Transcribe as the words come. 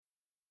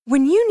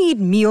When you need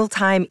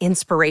mealtime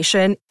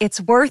inspiration,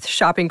 it's worth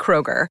shopping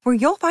Kroger, where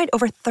you'll find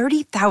over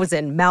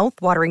 30,000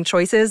 mouth-watering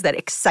choices that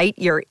excite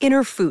your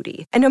inner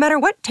foodie. And no matter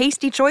what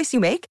tasty choice you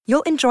make,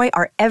 you'll enjoy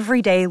our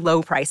everyday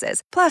low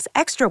prices, plus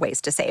extra ways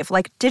to save,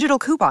 like digital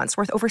coupons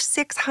worth over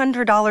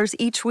 $600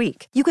 each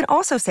week. You can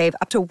also save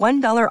up to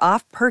 $1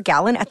 off per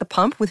gallon at the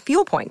pump with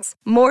fuel points.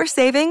 More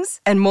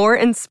savings and more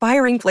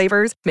inspiring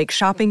flavors make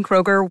shopping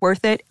Kroger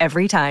worth it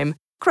every time.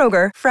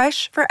 Kroger,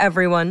 fresh for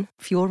everyone.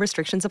 Fuel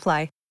restrictions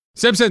apply.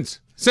 Simpsons.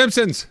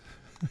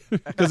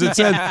 Because it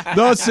said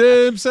The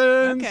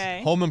Simpsons.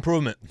 Okay. Home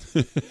Improvement.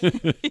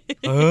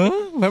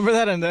 Remember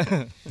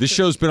that? This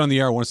show's been on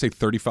the air, I want to say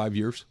 35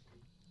 years.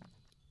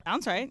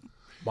 Sounds right.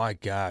 My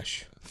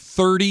gosh.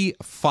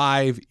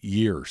 35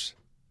 years.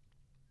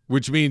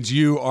 Which means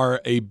you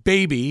are a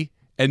baby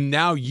and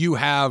now you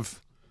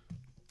have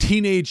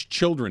teenage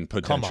children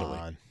potentially. Come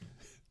on.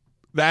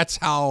 That's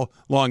how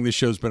long this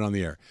show's been on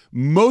the air.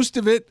 Most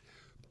of it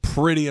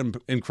pretty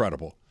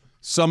incredible.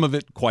 Some of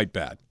it quite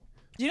bad.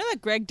 Do you know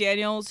that Greg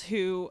Daniels,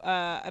 who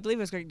I believe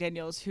it was Greg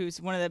Daniels, who's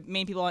one of the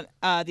main people on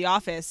The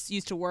Office,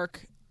 used to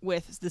work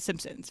with The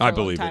Simpsons for a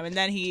long time, and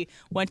then he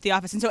went to The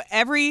Office, and so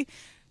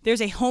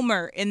there's a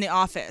Homer in The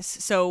Office.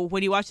 So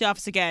when you watch The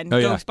Office again,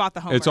 go spot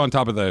the Homer. It's on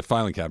top of the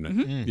filing cabinet.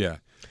 Mm-hmm. Yeah.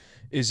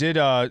 Is it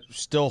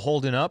still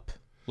holding up?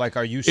 Like,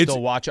 are you still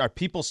watching? Are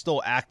people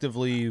still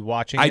actively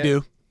watching it? I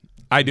do.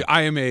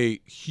 I am a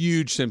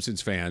huge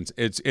Simpsons fan.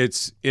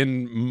 It's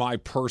in my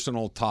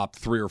personal top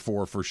 3 or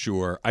 4 for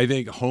sure. I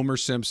think Homer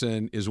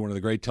Simpson is one of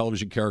the great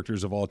television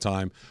characters of all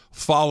time,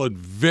 followed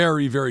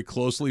very, very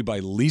closely by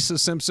Lisa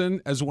Simpson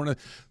as one of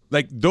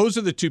those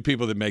are the two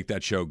people that make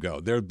that show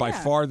go. They're by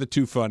far the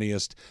two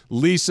funniest.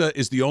 Lisa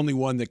is the only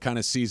one that kind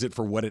of sees it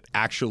for what it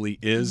actually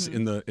is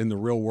in the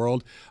real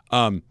world.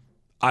 I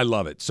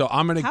love it. So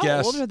I'm going to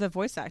guess. How old are the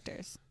voice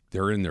actors?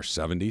 They're in their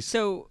 70s.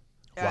 So.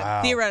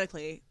 Wow.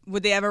 Theoretically,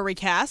 would they ever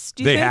recast?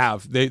 Do you they think?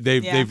 have.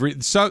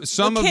 They've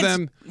some of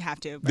them have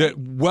to. Right?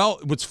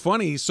 What's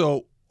funny?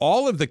 So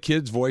all of the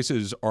kids'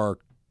 voices are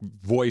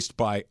voiced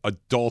by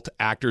adult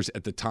actors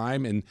at the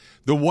time, and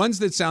the ones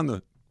that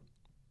sound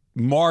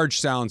Marge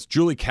sounds.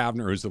 Julie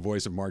Kavner, who's the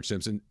voice of Marge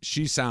Simpson,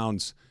 she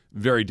sounds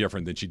very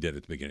different than she did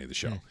at the beginning of the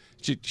show.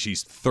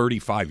 She's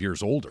 35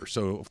 years older,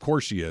 so of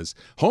course she is.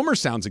 Homer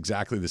sounds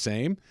exactly the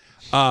same.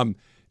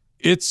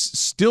 It's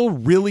still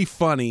really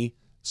funny.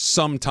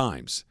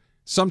 Sometimes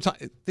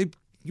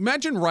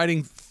imagine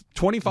writing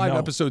 25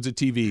 episodes of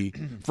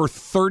TV for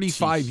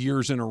 35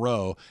 years in a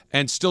row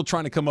and still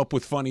trying to come up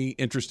with funny,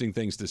 interesting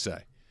things to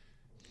say.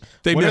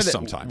 They miss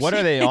sometimes. What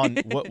are they on?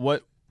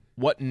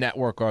 What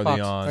network are Fox,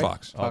 they on? right?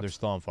 Fox. Oh, they're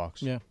still on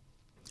Fox. Yeah.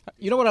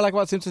 You know what I like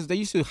about Simpsons? They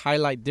used to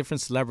highlight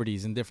different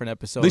celebrities in different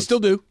episodes. They still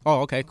do.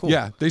 Oh, okay, cool.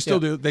 Yeah, they still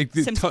do. They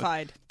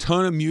Simplified.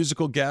 Ton of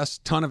musical guests,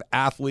 ton of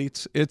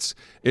athletes. It's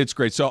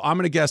great. So I'm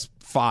going to guess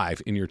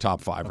 5 in your top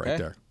 5 right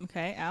there.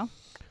 Okay,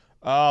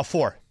 Al?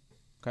 4.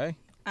 Okay.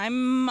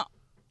 I'm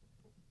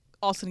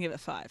also going to give it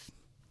 5.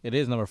 It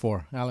is number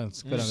 4.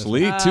 Alan's good on this.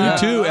 Slee, one.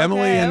 2,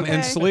 Emily, and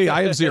okay. Slee.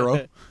 I have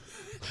 0.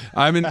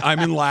 I'm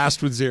in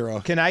last with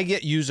 0. Can I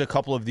use a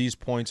couple of these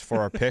points for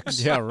our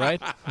picks? Yeah,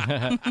 right?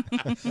 Yeah,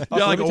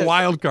 like a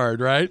wild card,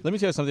 right? Let me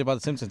tell you something about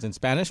The Simpsons. In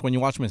Spanish, when you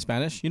watch them in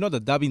Spanish, you know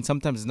the dubbing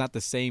sometimes is not the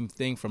same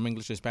thing from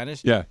English to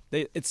Spanish? Yeah.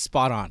 It's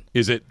spot on.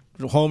 Is it?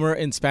 Homer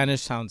in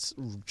Spanish sounds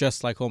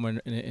just like Homer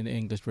in the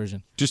English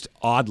version. Just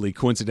oddly,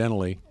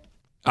 coincidentally,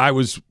 I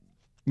was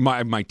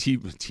my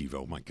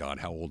TiVo. My God,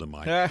 how old am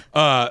I?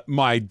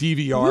 My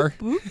DVR,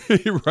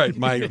 right?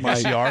 My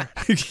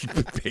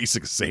VCR,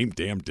 basic same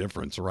damn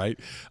difference, right?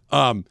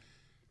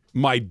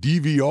 My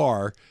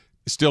DVR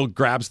still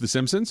grabs The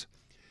Simpsons,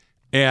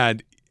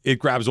 and it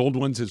grabs old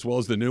ones as well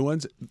as the new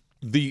ones.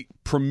 The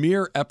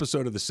premiere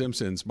episode of The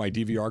Simpsons, my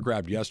DVR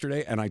grabbed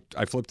yesterday, and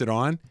I flipped it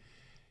on.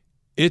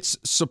 It's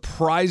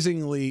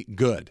surprisingly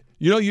good.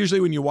 You know, usually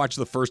when you watch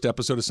the first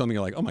episode of something,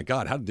 you're like, oh my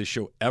God, how did this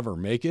show ever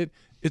make it?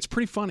 It's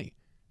pretty funny.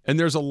 And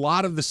there's a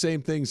lot of the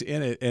same things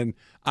in it. And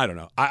I don't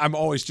know. I'm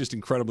always just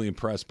incredibly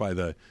impressed by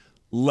the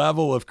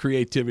level of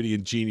creativity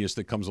and genius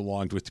that comes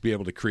along with to be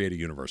able to create a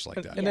universe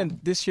like that. And then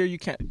this year,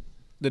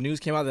 the news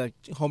came out that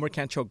Homer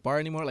can't choke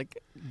Bart anymore.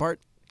 Like, Bart,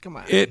 come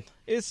on.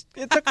 It's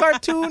a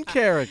cartoon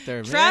character,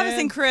 man. Travis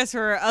and Chris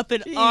were up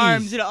in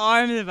arms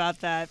about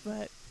that,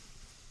 but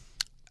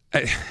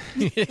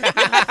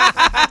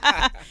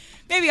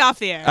maybe off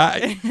the air.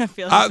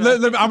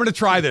 I'm going to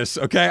try this,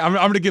 okay? I'm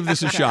going to give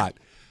this a shot.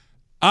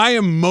 I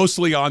am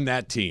mostly on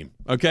that team,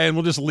 okay? And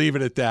we'll just leave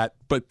it at that.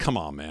 But come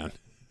on, man.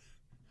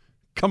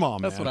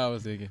 That's what I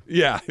was thinking.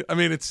 Yeah, I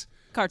mean, it's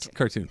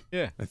cartoon.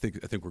 Yeah. I think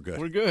we're good.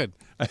 We're good.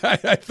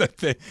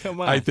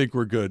 Come on. I think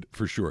we're good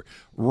for sure.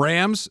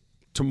 Rams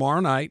tomorrow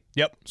night.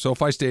 Yep.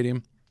 SoFi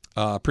Stadium.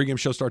 Pregame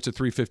show starts at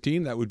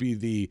 3:15. That would be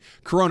the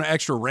Corona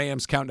Extra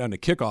Rams countdown to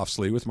kickoff,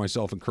 Slee, with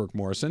myself and Kirk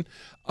Morrison.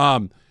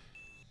 I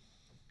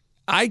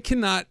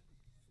cannot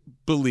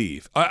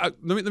believe.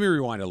 Let me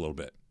rewind a little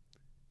bit.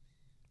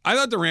 I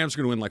thought the Rams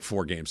were going to win like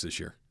 4 games this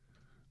year.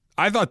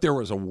 I thought there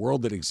was a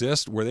world that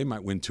exists where they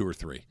might win 2 or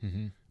 3.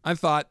 I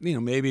thought,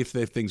 maybe if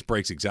things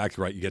breaks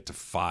exactly right, you get to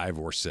 5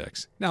 or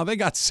 6. Now, they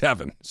got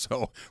 7,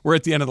 so we're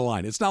at the end of the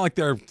line. It's not like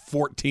they're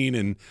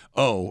 14-0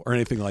 or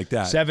anything like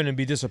that. 7 and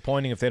be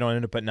disappointing if they don't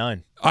end up at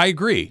 9. I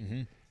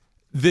agree.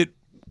 That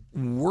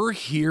we're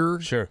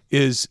here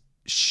is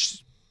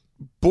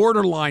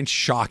borderline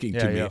shocking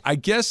to me. I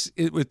guess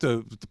with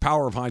the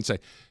power of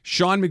hindsight,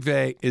 Sean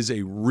McVay is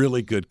a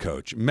really good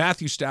coach.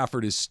 Matthew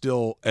Stafford is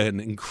still an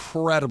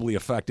incredibly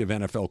effective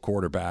NFL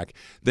quarterback.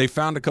 They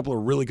found a couple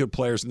of really good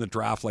players in the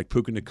draft like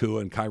Puka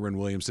Nacua and Kyren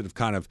Williams that have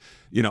kind of,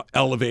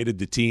 elevated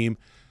the team.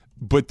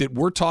 But that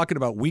we're talking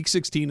about Week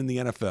 16 in the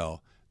NFL,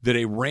 that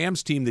a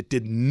Rams team that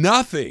did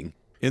nothing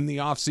in the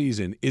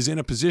offseason is in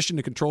a position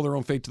to control their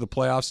own fate to the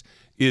playoffs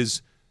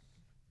is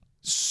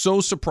so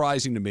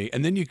surprising to me.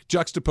 And then you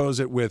juxtapose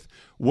it with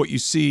what you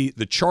see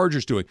the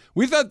Chargers doing.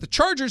 We thought the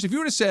Chargers, if you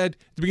would have said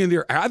at the beginning of the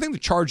year, I think the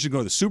Chargers are going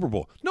to the Super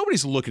Bowl,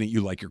 nobody's looking at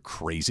you like you're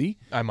crazy.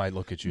 I might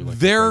look at you like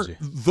they're crazy.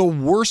 The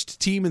worst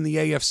team in the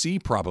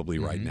AFC probably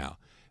right now.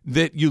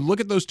 That you look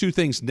at those two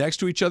things next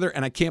to each other,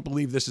 and I can't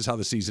believe this is how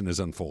the season has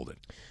unfolded.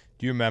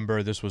 Do you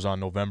remember this was on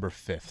November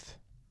 5th?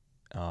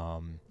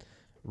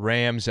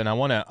 Rams, and I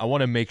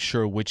want to make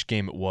sure which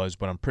game it was,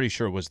 but I'm pretty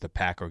sure it was the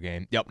Packer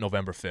game. Yep,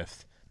 November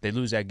 5th. They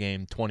lose that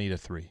game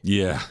 20-3.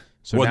 Yeah.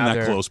 So wasn't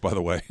that close, by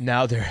the way.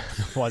 Now they're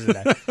wasn't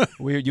that.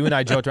 You and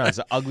I joked around. It's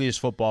the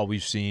ugliest football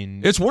we've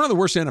seen. It's one of the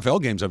worst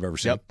NFL games I've ever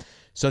seen. Yep.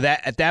 So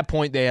that at that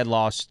point they had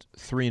lost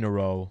 3 in a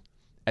row.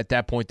 At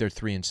that point they're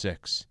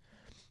 3-6.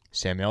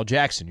 Samuel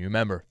Jackson, you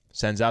remember,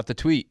 sends out the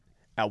tweet.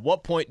 At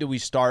what point do we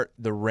start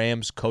the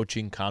Rams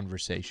coaching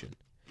conversation?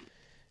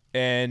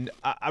 And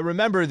I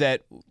remember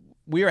that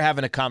we were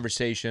having a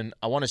conversation,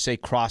 I want to say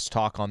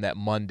crosstalk on that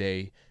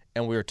Monday,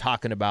 and we were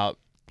talking about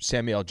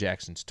Samuel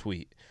Jackson's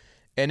tweet.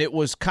 And it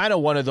was kind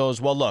of one of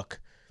those, well, look,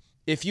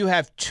 if you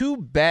have 2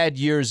 bad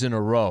years in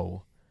a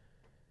row,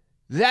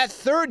 that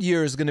third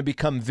year is going to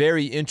become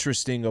very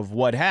interesting of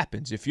what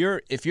happens. If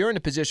you're in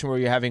a position where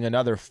you're having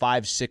another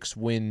 5-6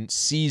 win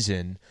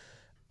season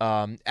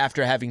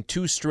after having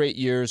 2 straight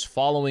years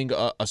following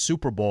a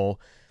Super Bowl,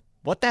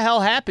 what the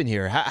hell happened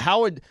here?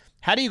 How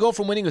do you go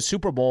from winning a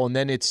Super Bowl and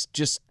then it's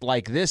just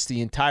like this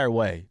the entire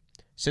way?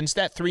 Since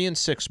that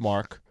 3-6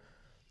 mark,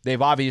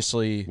 they've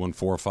obviously won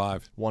 4 or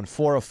 5. Won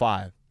 4 or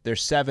 5. They're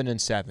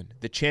 7-7.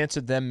 The chance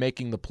of them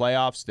making the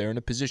playoffs, they're in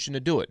a position to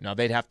do it. Now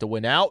they'd have to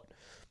win out,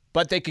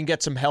 but they can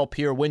get some help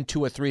here, win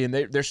 2 or 3, and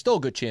there's still a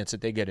good chance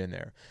that they get in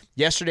there.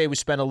 Yesterday we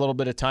spent a little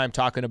bit of time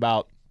talking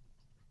about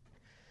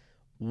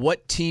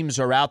what teams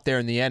are out there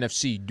in the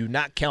NFC. Do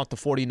not count the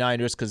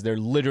 49ers because they're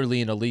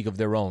literally in a league of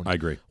their own. I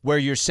agree. Where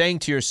you're saying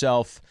to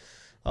yourself,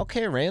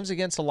 okay, Rams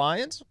against the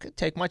Lions, okay,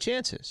 take my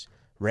chances.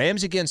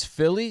 Rams against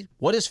Philly.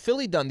 What has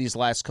Philly done these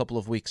last couple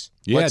of weeks?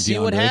 Yeah, Let's see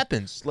what DeAndre.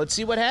 happens. Let's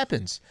see what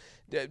happens.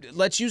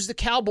 Let's use the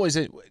Cowboys.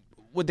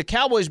 Would the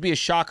Cowboys be a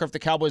shocker if the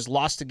Cowboys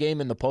lost a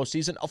game in the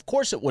postseason? Of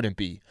course it wouldn't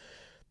be.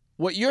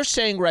 What you're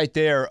saying right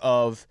there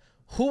of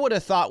who would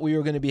have thought we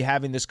were going to be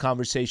having this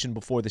conversation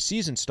before the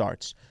season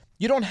starts?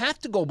 You don't have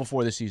to go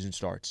before the season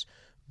starts.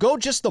 Go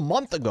just a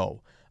month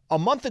ago. A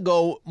month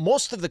ago,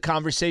 most of the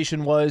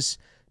conversation was,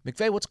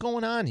 McVay, what's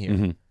going on here?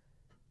 Mm-hmm.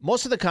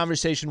 Most of the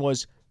conversation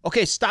was,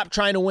 okay, stop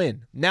trying to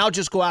win. Now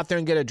just go out there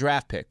and get a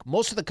draft pick.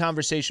 Most of the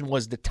conversation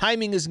was the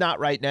timing is not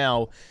right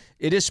now.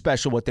 It is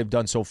special what they've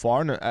done so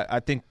far, and I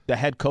think the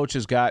head coach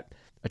has got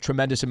a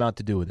tremendous amount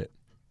to do with it.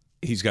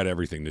 He's got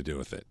everything to do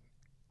with it.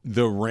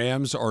 The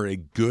Rams are a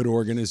good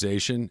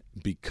organization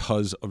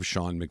because of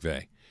Sean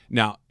McVay.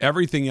 Now,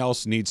 everything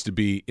else needs to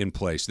be in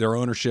place. Their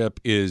ownership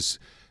is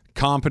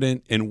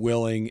competent and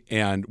willing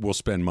and will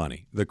spend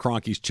money. The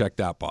Cronkies check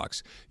that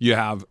box. You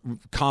have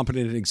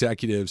competent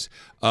executives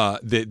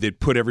that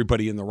put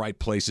everybody in the right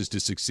places to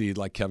succeed,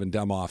 like Kevin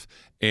Demoff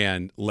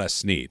and Les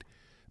Snead.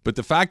 But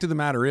the fact of the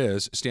matter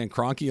is, Stan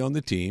Kroenke owned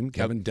the team.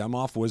 Kevin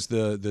Demoff was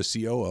the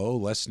COO.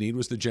 Les Snead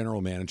was the general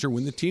manager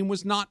when the team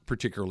was not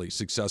particularly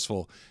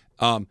successful.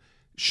 Sean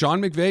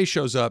McVay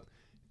shows up,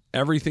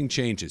 everything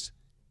changes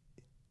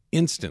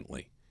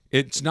instantly.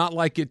 It's not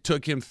like it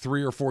took him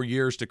 3 or 4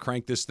 years to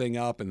crank this thing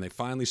up and they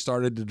finally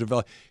started to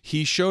develop.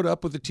 He showed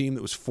up with a team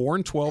that was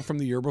 4-12 from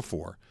the year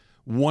before.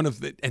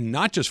 And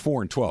not just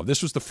 4-12.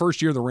 This was the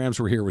first year the Rams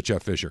were here with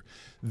Jeff Fisher.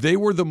 They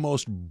were the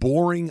most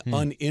boring,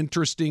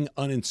 uninteresting,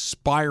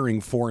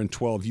 uninspiring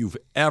 4-12 you've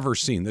ever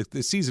seen.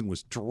 The season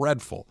was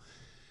dreadful.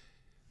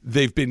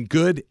 They've been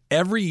good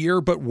every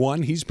year but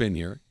one. He's been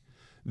here.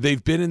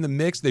 They've been in the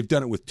mix. They've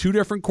done it with 2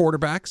 different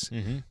quarterbacks.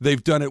 Mm-hmm.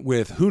 They've done it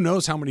with who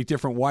knows how many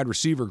different wide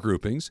receiver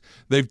groupings.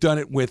 They've done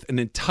it with an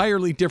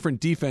entirely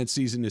different defense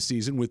season to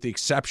season, with the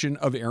exception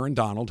of Aaron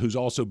Donald, who's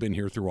also been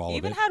here through all of it.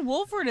 Even had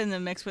Wolford in the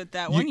mix with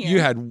that one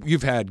year.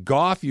 You've had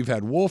Goff, you've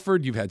had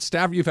Wolford, you've had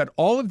Stafford, you've had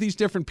all of these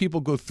different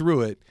people go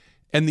through it,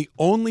 and the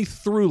only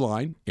through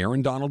line,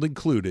 Aaron Donald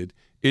included,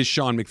 is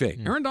Sean McVay.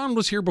 Mm. Aaron Donald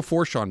was here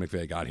before Sean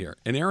McVay got here,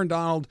 and Aaron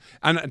Donald,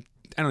 I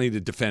don't need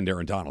to defend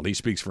Aaron Donald. He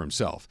speaks for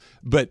himself.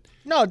 But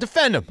no,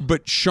 defend him.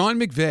 But Sean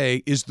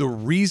McVay is the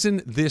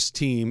reason this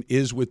team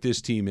is what this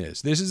team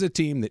is. This is a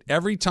team that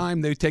every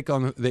time they take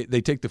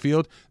the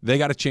field, they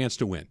got a chance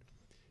to win.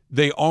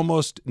 they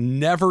almost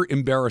never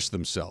embarrass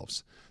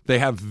themselves. They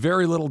have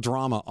very little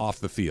drama off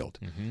the field.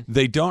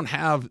 They don't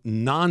have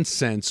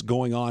nonsense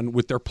going on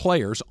with their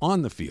players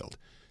on the field.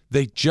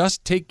 They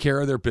just take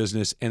care of their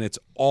business, and it's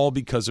all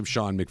because of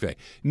Sean McVay.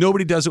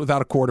 Nobody does it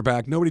without a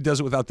quarterback. Nobody does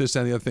it without this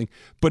and the other thing.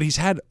 But he's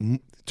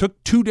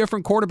took 2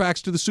 different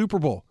quarterbacks to the Super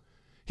Bowl.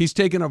 He's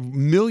taken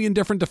 1 million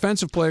different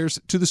defensive players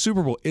to the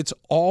Super Bowl. It's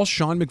all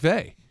Sean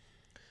McVay.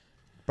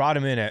 Brought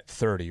him in at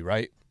 30,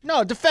 right?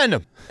 No, defend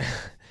him.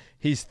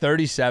 He's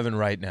 37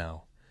 right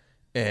now.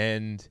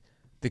 And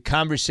the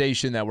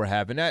conversation that we're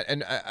having,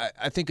 and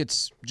I think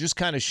it's just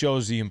kind of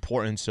shows the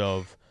importance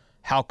of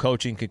how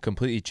coaching can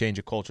completely change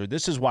a culture.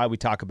 This is why when we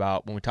talk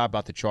about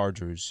the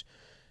Chargers,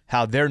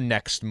 how their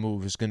next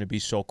move is going to be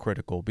so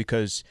critical,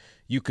 because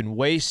you can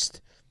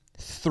waste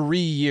 3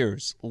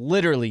 years,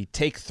 literally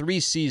take 3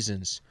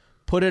 seasons,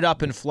 put it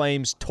up in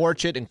flames,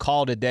 torch it, and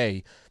call it a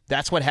day.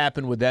 That's what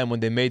happened with them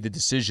when they made the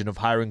decision of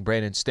hiring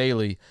Brandon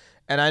Staley.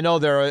 And I know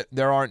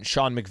there aren't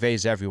Sean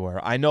McVays everywhere.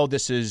 I know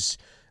this is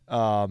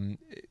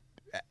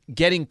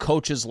getting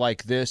coaches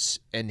like this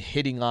and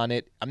hitting on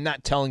it. I'm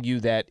not telling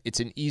you that it's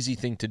an easy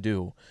thing to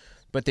do,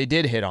 but they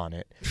did hit on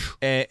it.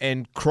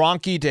 And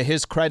Kroenke, to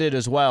his credit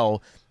as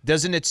well,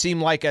 doesn't it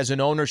seem like as an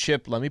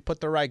ownership, let me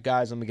put the right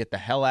guys, let me get the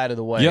hell out of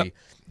the way. Yep.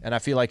 And I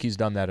feel like he's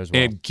done that as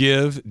well. And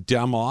give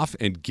Demoff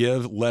and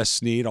give Les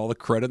Snead all the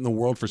credit in the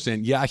world for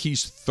saying, yeah,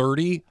 he's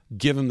 30,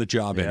 give him the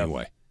job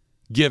anyway.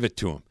 Give it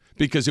to him.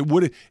 Because it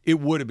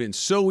would have been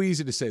so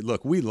easy to say,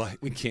 look, we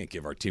can't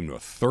give our team to a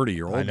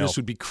 30-year-old. This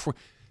would be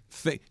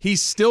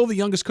he's still the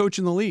youngest coach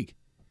in the league.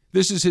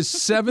 This is his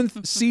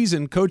 7th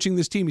season coaching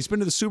this team. He's been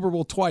to the Super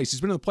Bowl twice. He's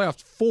been to the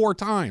playoffs 4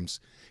 times.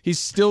 He's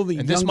still the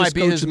youngest coach in the league. This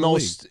might be his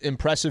most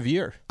impressive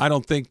year. I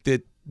don't think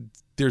that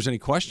there's any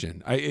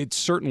question. It's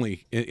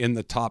certainly in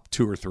the top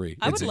 2 or 3.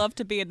 I would love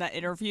to be in that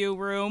interview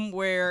room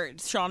where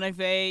Sean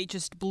McVay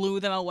just blew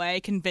them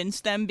away,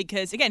 convinced them,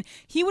 because again,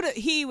 he would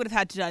have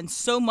had to done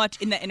so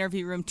much in that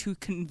interview room to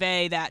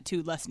convey that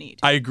to Les Snead.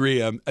 I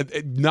agree.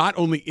 Not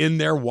only in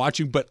there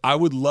watching, but I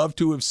would love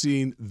to have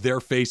seen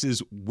their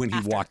faces when he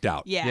walked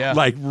out. Yeah.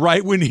 Like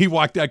right when he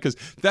walked out, because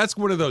that's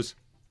one of those.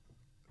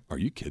 Are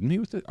you kidding me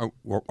with it?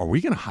 Are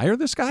we going to hire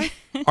this guy?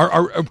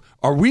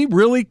 Are we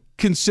really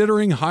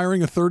considering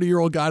hiring a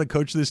 30-year-old guy to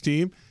coach this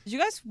team? Did you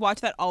guys watch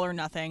that All or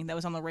Nothing that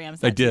was on the Rams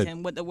that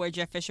season where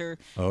Jeff Fisher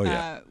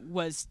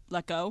was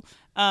let go?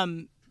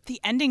 The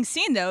ending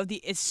scene, though,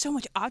 is so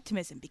much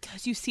optimism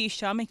because you see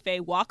Sean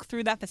McVay walk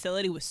through that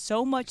facility with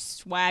so much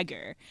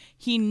swagger.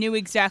 He knew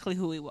exactly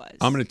who he was.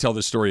 I'm going to tell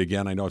this story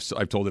again. I know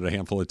I've told it a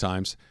handful of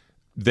times.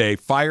 They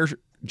fire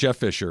Jeff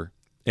Fisher.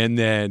 And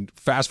then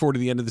fast forward to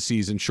the end of the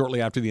season,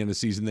 shortly after the end of the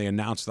season, they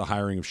announced the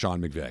hiring of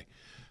Sean McVay.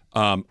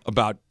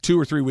 About 2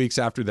 or 3 weeks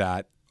after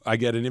that, I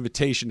get an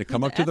invitation to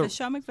come up to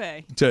Sean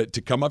McVay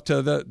to come up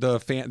to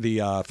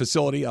the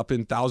facility up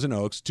in Thousand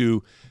Oaks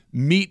to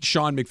meet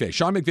Sean McVay.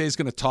 Sean McVay is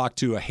going to talk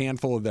to a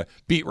handful of the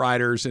beat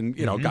writers and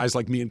guys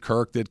like me and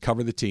Kirk that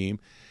cover the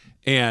team.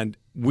 And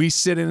we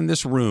sit in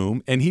this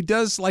room, and he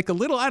does like a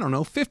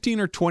little, 15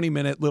 or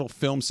 20-minute little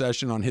film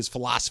session on his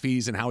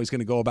philosophies and how he's going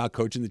to go about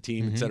coaching the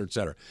team, et cetera, et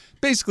cetera.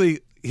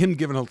 Basically, him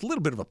giving a little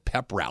bit of a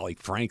pep rally,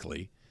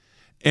 frankly.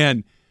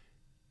 And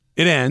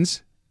it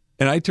ends,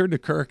 and I turn to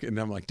Kirk, and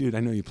I'm like, dude, I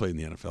know you played in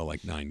the NFL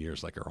like 9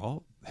 years. Like, are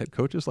all head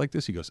coaches like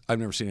this? He goes, I've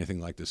never seen anything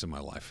like this in my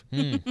life.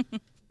 And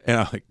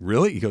I'm like,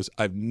 really? He goes,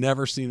 I've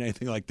never seen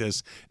anything like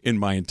this in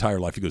my entire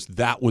life. He goes,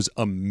 that was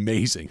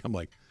amazing. I'm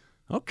like,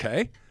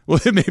 okay. Well,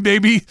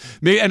 maybe,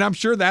 and I'm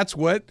sure that's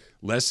what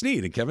Les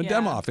Snead and Kevin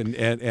Demoff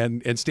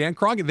and Stan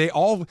Kroenke, they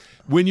all,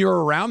 when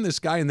you're around this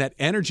guy and that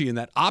energy and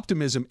that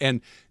optimism,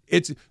 and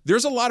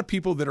there's a lot of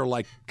people that are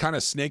like kind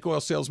of snake oil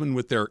salesmen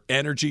with their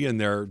energy and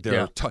their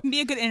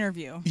be a good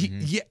interview.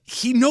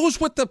 He knows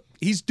what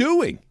he's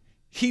doing.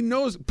 He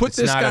knows. Put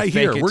this guy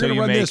here. We're going to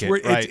run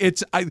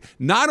this.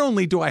 Not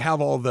only do I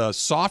have all the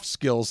soft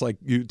skills like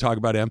you talk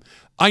about, Em,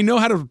 I know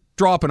how to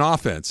draw up an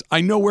offense. I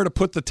know where to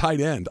put the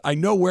tight end. I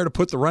know where to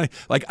put the running.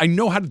 Like, I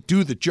know how to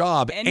do the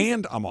job,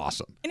 and I'm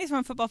awesome. And he's from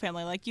a football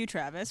family like you,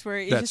 Travis, where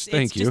it's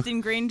just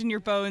ingrained in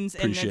your bones,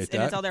 and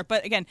it's all there.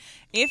 But again,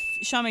 if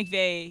Sean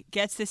McVay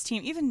gets this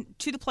team even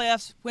to the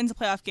playoffs, wins a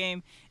playoff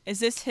game, is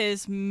this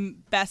his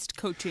best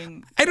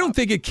coaching job? I don't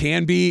think it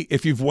can be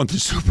if you've won the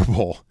Super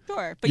Bowl.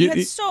 Sure, but you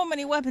had so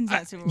many weapons in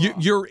that Super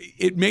Bowl.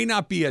 It may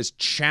not be as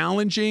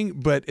challenging,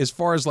 but as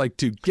far as like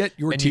to get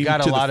your team to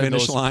the finish line. You got a lot of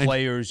those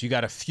players. You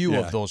got a few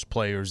of those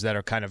players that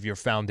are kind of your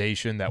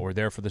foundation that were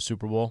there for the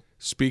Super Bowl.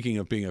 Speaking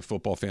of being a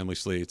football family,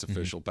 Slee, it's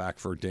official. Back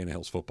for Dana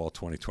Hills Football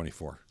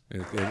 2024.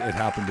 It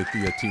happened at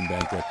the team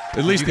banquet.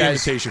 At least the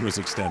invitation was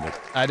extended.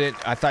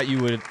 I thought you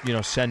would,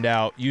 send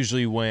out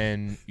usually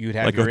when you'd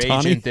have like your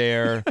agent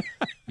there,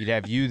 you'd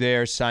have you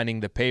there signing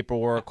the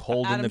paperwork,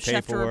 holding Adam the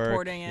paperwork.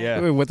 Reporting it.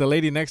 Yeah. With the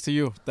lady next to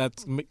you,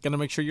 that's gonna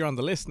make sure you're on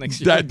the list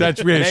next year.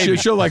 That's right.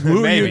 She'll like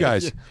move you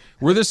guys.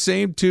 We're the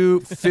same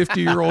two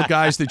 50-year-old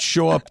guys that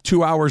show up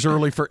 2 hours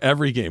early for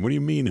every game. What do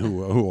you mean?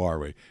 Who are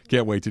we?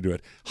 Can't wait to do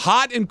it.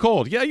 Hot and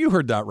cold. Yeah, you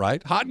heard that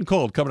right. Hot and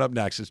cold coming up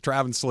next. It's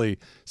Travis Slee,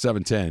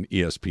 710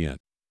 ESPN.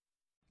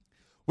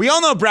 We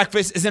all know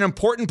breakfast is an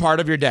important part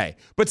of your day,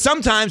 but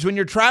sometimes when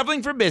you're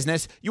traveling for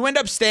business, you end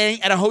up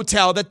staying at a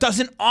hotel that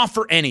doesn't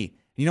offer any.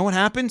 You know what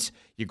happens?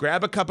 You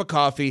grab a cup of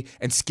coffee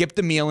and skip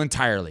the meal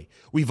entirely.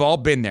 We've all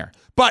been there.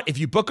 But if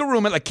you book a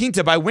room at La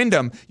Quinta by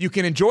Wyndham, you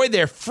can enjoy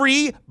their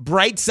free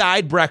Bright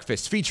Side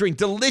breakfast featuring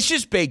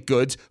delicious baked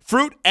goods,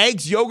 fruit,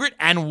 eggs, yogurt,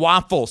 and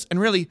waffles. And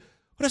really,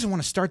 who doesn't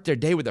want to start their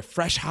day with a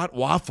fresh, hot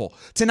waffle?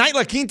 Tonight,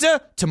 La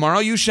Quinta, tomorrow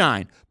you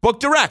shine. Book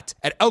direct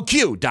at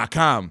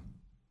lq.com.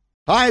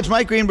 Hi, it's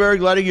Mike Greenberg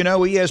letting you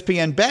know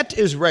ESPN Bet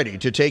is ready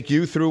to take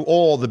you through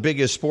all the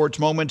biggest sports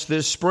moments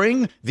this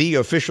spring. The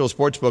official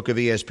sportsbook of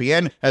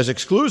ESPN has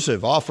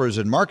exclusive offers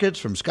and markets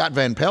from Scott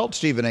Van Pelt,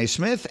 Stephen A.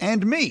 Smith,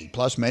 and me,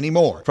 plus many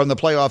more. From the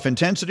playoff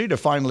intensity to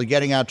finally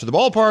getting out to the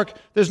ballpark,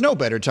 there's no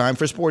better time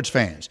for sports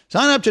fans.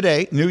 Sign up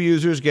today. New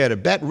users get a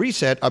bet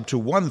reset up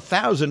to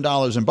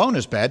 $1,000 in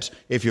bonus bets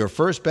if your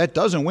first bet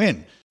doesn't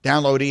win.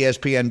 Download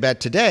ESPN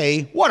Bet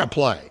today. What a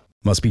play.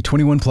 Must be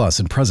 21 plus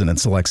and present in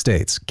select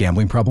states.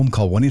 Gambling problem?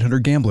 Call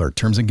 1-800-GAMBLER.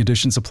 Terms and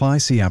conditions apply.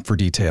 See app for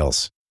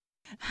details.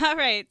 All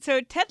right.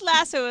 So Ted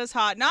Lasso is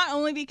hot, not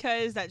only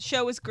because that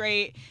show was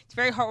great. It's a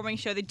very heartwarming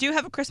show. They do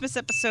have a Christmas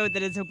episode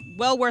that is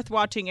well worth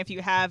watching if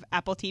you have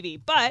Apple TV.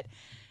 But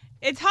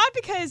it's hot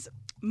because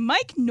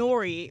Micah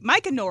Nori,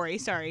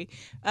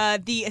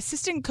 the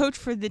assistant coach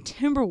for the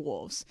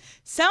Timberwolves,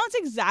 sounds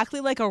exactly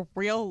like a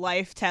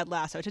real-life Ted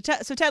Lasso.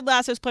 So Ted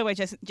Lasso is played by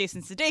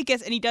Jason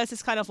Sudeikis, and he does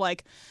this kind of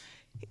like,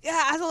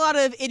 has a lot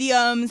of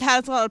idioms,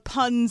 has a lot of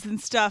puns and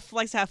stuff,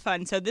 likes to have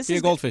fun. So this is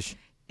a goldfish.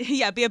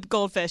 Yeah, be a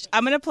goldfish.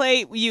 I'm going to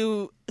play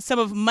you some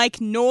of Mike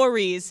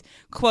Nori's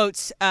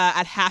quotes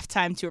at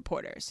halftime to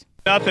reporters.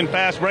 Nothing,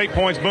 fast break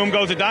points, boom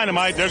goes the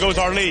dynamite, there goes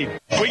our lead.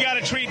 We got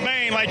to treat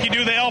Bane like you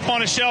do the elf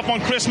on a shelf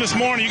on Christmas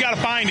morning. You got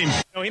to find him.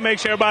 He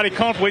makes everybody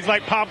comfortable. He's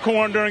like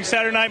popcorn during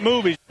Saturday night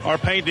movies. Our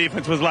paint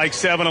defense was like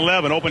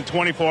 7-Eleven, open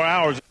 24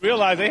 hours.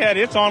 Realized they had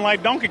hits on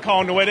like Donkey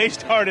Kong the way they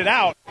started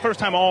out. First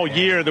time all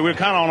year that we were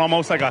kind of on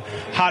almost like a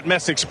hot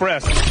mess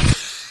express.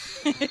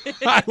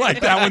 I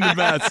like that one the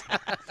best.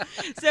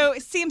 So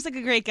it seems like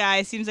a great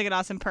guy, seems like an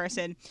awesome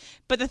person.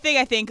 But the thing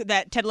I think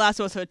that Ted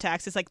Lasso also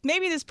attacks is like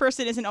maybe this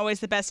person isn't always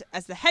the best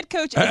as the head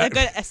coach, as a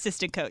good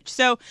assistant coach.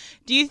 So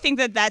do you think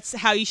that that's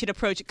how you should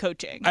approach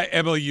coaching?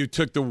 Emily, you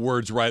took the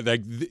words right.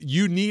 Like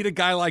you need a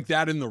guy like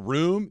that in the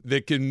room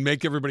that can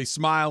make everybody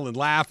smile and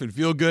laugh and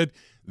feel good.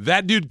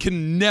 That dude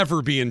can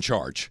never be in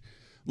charge.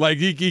 Like,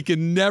 he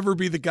can never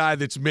be the guy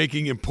that's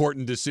making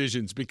important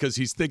decisions because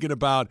he's thinking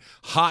about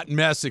hot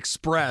mess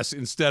express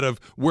instead of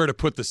where to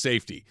put the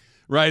safety,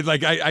 right?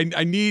 Like, I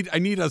need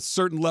a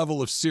certain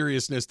level of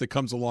seriousness that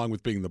comes along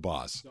with being the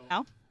boss.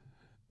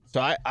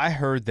 So I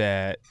heard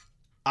that.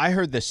 I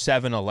heard the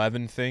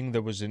 7-Eleven thing.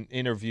 There was an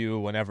interview,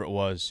 whenever it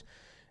was,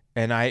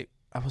 and I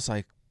was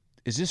like,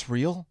 is this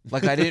real?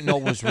 Like, I didn't know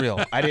it was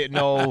real. I didn't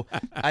know.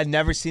 I'd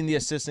never seen the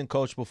assistant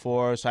coach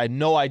before, so I had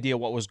no idea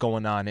what was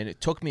going on. And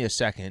it took me a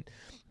second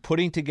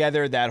putting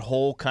together that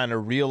whole kind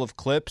of reel of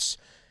clips.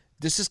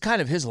 This is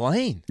kind of his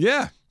lane.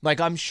 Yeah.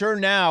 Like, I'm sure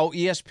now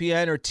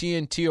ESPN or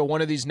TNT or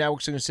one of these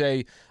networks are going to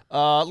say,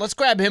 let's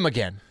grab him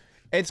again.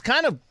 It's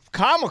kind of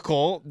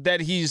comical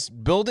that he's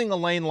building a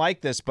lane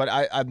like this, but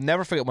I've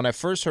never forget when I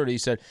first heard it, he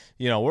said,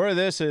 we're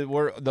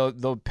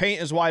the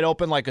paint is wide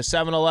open like a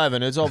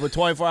 7-Eleven. It's over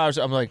 24 hours.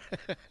 I'm like,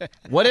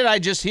 what did I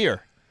just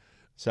hear?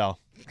 So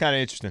it's kind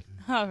of interesting.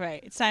 All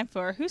right, it's time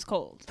for Who's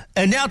Cold.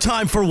 And now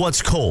time for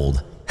What's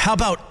Cold. How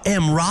about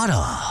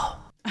Emrata?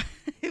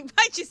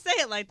 Why'd you say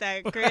it like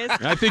that, Chris?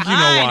 I think you know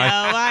why.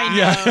 I know.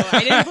 Yeah. I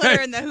didn't put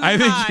her in the Who's I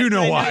think you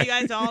know why. You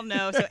guys all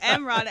know. So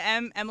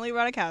Emily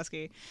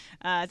Ratajkowski. Is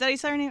that how you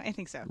say her name? I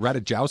think so.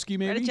 Ratajkowski,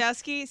 maybe?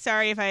 Ratajkowski.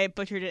 Sorry if I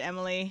butchered it,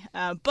 Emily.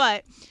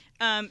 But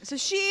so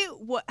she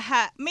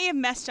may have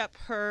messed up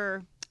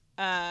her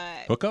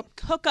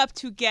hookup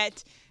to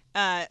get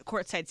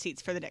courtside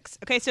seats for the Knicks.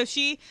 Okay, so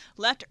she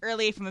left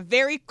early from a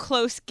very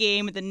close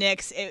game with the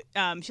Knicks.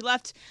 She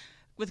left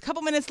with a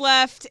couple minutes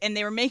left, and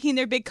they were making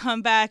their big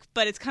comeback,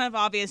 but it's kind of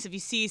obvious if you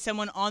see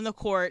someone on the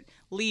court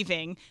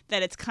leaving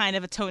that it's kind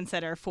of a tone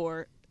setter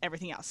for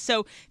everything else.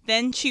 So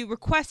then she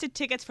requested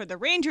tickets for the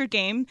Ranger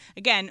game.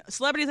 Again,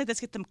 celebrities like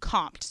this get them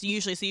comped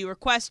usually. So you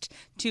request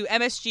to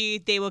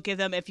MSG, they will give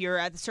them if you're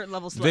at a certain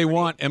level of celebrity. They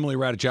want Emily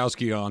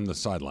Ratajkowski on the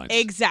sidelines.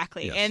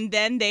 Exactly. Yes. And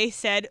then they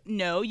said,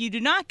 no, you do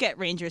not get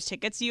Rangers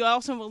tickets. You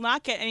also will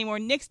not get any more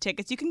Knicks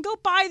tickets. You can go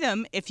buy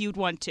them if you'd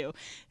want to,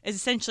 is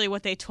essentially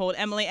what they told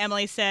Emily.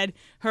 Emily said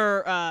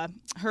her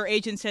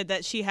agent said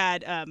that she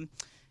had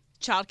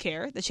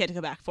childcare that she had to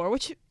go back for,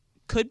 which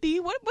could be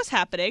what was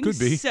happening. Could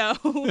be. So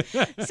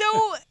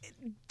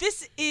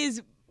this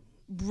is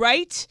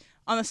right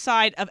on the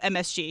side of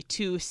MSG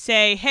to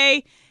say,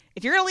 hey,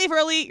 if you're going to leave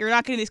early, you're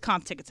not getting these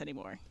comp tickets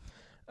anymore.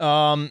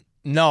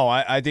 No,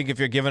 I think if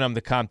you're giving them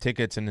the comp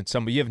tickets and it's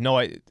somebody,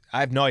 I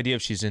have no idea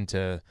if she's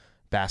into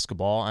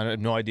basketball. I have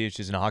no idea if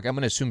she's into hockey. I'm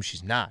going to assume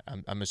she's not.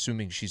 I'm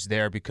assuming she's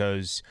there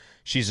because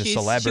she's a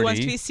celebrity. She wants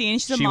to be seen.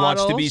 She's a model. She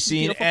wants to be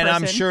seen. And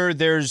person. I'm sure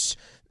there's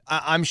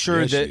I'm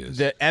sure that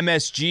the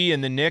MSG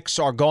and the Knicks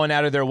are going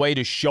out of their way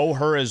to show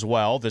her as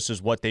well. This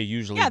is what they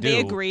usually do. Yeah, they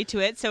agree to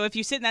it. So if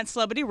you sit in that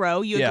celebrity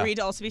row, you agree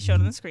to also be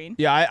shown on the screen.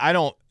 Yeah, I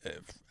don't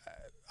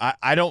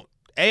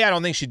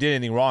think she did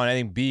anything wrong. I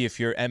think B, if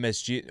you're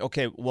MSG,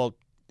 okay, well,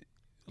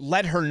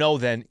 let her know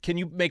then. Can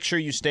you make sure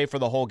you stay for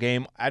the whole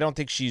game? I don't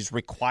think she's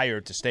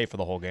required to stay for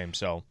the whole game.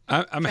 So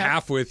I'm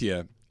half with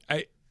you.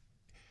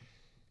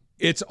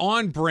 It's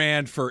on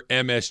brand for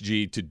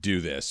MSG to do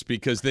this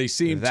because they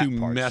seem to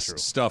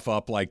mess stuff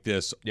up like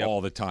this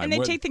all the time. And they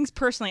take things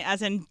personally,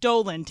 as in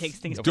Dolan takes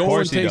things personally.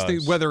 Dolan takes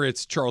things, whether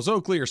it's Charles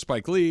Oakley or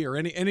Spike Lee or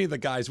any of the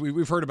guys.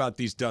 We've heard about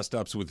these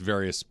dust-ups with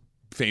various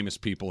famous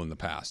people in the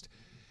past.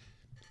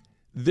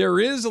 There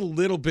is a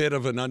little bit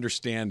of an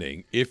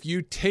understanding if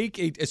you take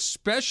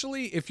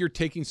especially if you're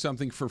taking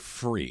something for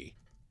free,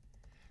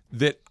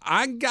 that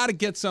I got to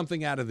get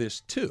something out of this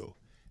too.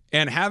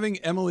 And having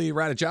Emily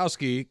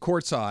Ratajkowski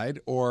courtside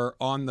or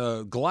on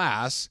the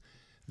glass,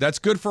 that's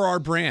good for our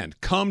brand.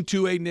 Come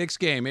to a Knicks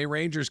game, a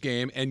Rangers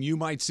game, and you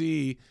might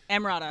see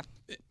Emrata.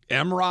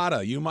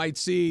 You might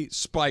see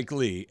Spike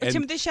Lee. And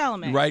Timothée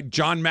Chalamet. Right?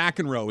 John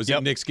McEnroe is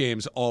at Knicks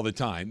games all the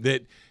time.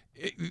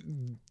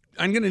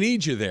 I'm going to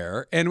need you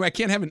there, and I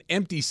can't have an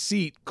empty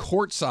seat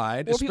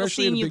courtside. Or people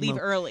seeing you leave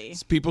early.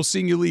 People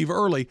seeing you leave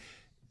early.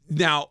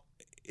 Now,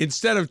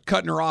 instead of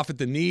cutting her off at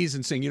the knees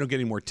and saying you don't get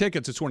any more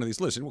tickets, it's one of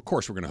these. Listen, of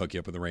course we're going to hook you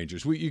up with the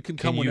Rangers. You can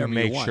come whenever you want.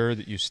 Can you make sure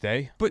that you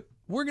stay? But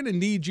we're going to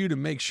need you to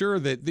make sure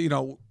that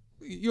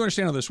you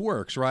understand how this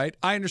works, right?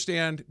 I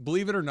understand.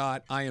 Believe it or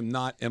not, I am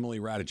not Emily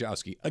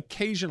Ratajkowski.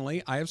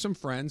 Occasionally, I have some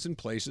friends in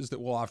places that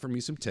will offer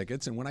me some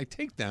tickets, and when I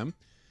take them,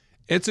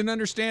 it's an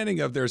understanding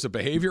of there's a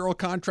behavioral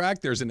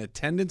contract, there's an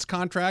attendance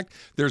contract,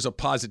 there's a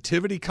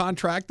positivity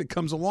contract that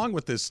comes along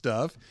with this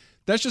stuff.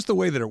 That's just the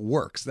way that it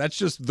works. That's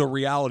just the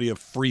reality of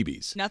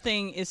freebies.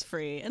 Nothing is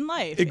free in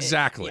life.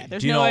 Exactly.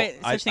 There's no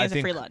such thing as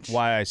a free lunch.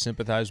 Why I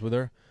sympathize with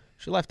her?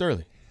 She left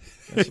early.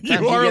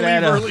 You are a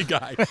leave early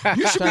guy.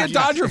 You should be a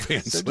Dodger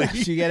fan.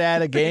 Sometimes you get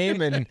out of a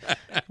game and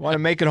want to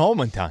make it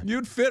home on time.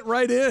 You'd fit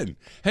right in.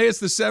 Hey, it's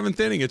the 7th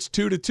inning. It's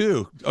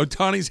 2-2.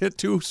 Ohtani's hit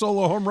 2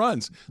 solo home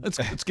runs.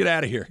 Let's get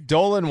out of here.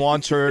 Dolan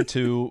wants her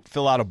to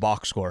fill out a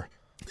box score.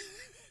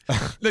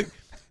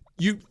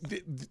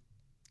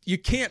 You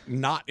can't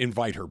not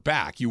invite her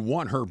back. You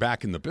want her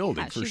back in the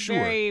building for she's sure.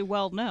 She's very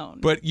well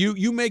known. But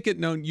you make it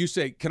known. You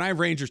say, "Can I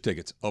have Rangers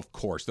tickets?" Of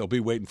course, they'll be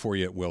waiting for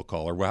you at will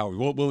call or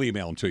we'll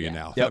email them to you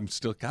now. Yep.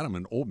 I'm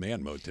in old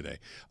man mode today.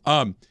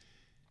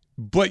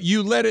 But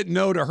you let it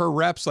know to her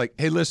reps, like,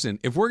 hey, listen,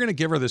 if we're going to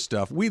give her this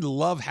stuff, we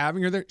love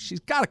having her there. She's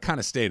got to kind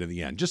of stay to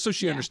the end, just so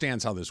she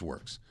understands how this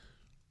works.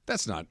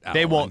 That's not.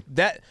 They won't.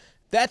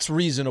 That's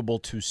reasonable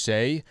to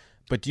say.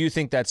 But do you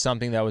think that's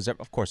something that was,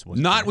 of course, it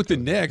wasn't. Not with the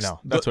Knicks. No,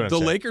 that's what I'm saying.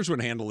 The Lakers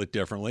would handle it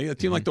differently. A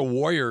team like the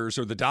Warriors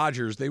or the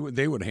Dodgers, they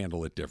would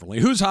handle it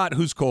differently. Who's Hot,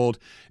 Who's Cold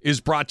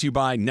is brought to you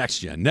by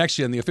NextGen.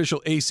 NextGen, the official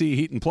AC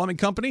heat and plumbing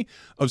company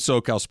of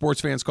SoCal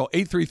sports fans. Call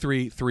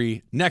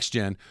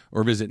 833-3-NEXTGen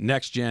or visit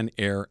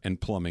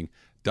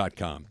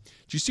nextgenairandplumbing.com. Do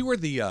you see where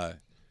the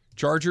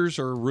Chargers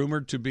are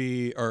rumored to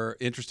be are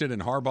interested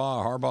in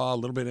Harbaugh? Harbaugh a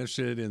little bit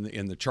interested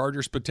in the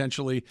Chargers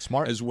potentially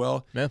as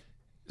well. Yeah.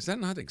 Is that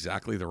not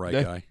exactly the right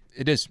guy?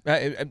 It is.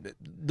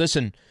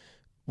 Listen,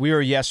 we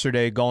were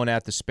yesterday going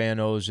at the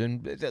Spanos,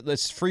 and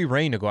it's free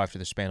reign to go after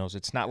the Spanos.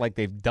 It's not like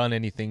they've done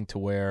anything to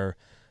where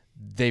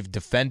they've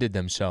defended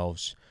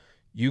themselves.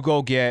 You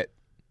go get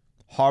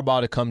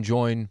Harbaugh to come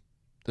join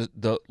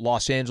the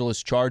Los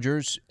Angeles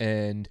Chargers,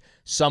 and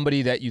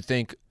somebody that you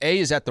think, A,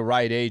 is at the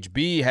right age,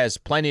 B, has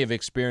plenty of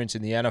experience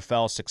in the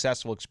NFL,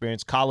 successful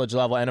experience, college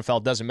level,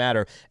 NFL, doesn't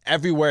matter.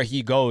 Everywhere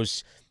he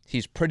goes,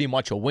 he's pretty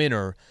much a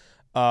winner.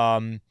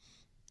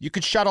 You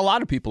could shut a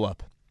lot of people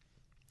up.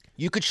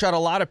 You could shut a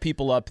lot of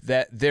people up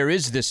that there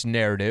is this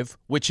narrative,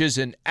 which is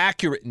an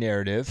accurate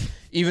narrative,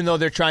 even though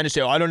they're trying to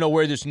say, I don't know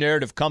where this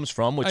narrative comes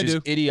from, which is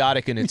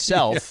idiotic in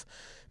itself.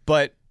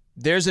 But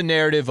there's a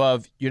narrative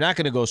of you're not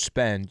going to go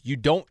spend.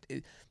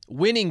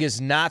 Winning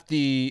is not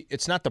the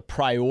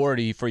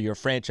priority for your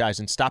franchise,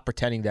 and stop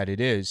pretending that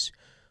it is.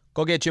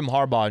 Go get Jim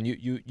Harbaugh, and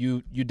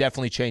you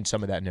definitely change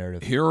some of that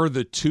narrative. Here are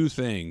the two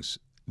things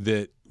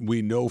that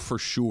we know for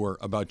sure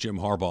about Jim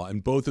Harbaugh,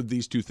 and both of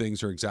these two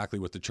things are exactly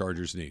what the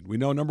Chargers need. We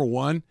know, number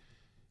one,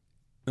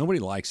 nobody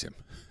likes him.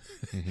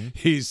 Mm-hmm.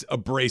 He's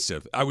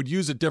abrasive. I would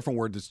use a different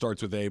word that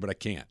starts with A, but I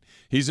can't.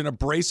 He's an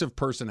abrasive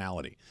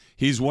personality.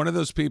 He's one of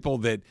those people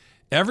that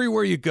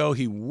everywhere you go,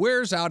 he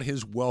wears out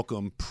his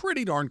welcome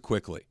pretty darn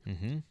quickly.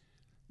 Mm-hmm.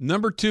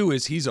 Number two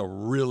is he's a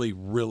really,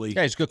 really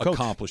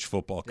accomplished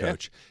football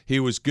coach. Yeah. He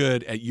was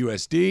good at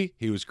USD.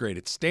 He was great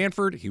at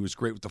Stanford. He was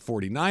great with the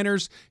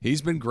 49ers.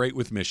 He's been great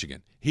with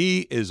Michigan.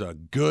 He is a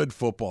good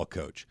football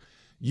coach.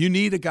 You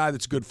need a guy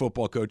that's a good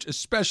football coach,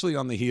 especially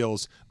on the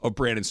heels of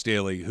Brandon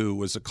Staley, who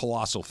was a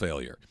colossal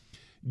failure.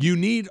 You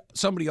need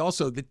somebody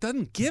also that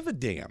doesn't give a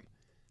damn.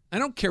 I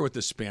don't care what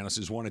the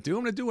Spanos want to do.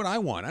 I'm going to do what I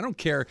want. I don't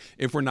care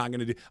if we're not going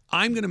to do.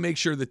 I'm going to make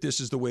sure that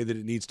this is the way that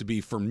it needs to be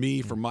for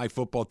me, for my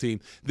football team,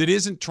 that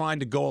isn't trying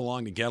to go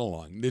along to get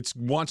along. That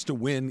wants to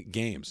win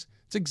games.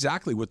 It's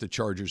exactly what the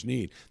Chargers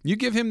need. You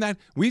give him that.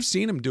 We've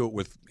seen him do it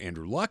with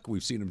Andrew Luck.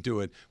 We've seen him do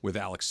it with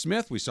Alex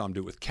Smith. We saw him do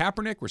it with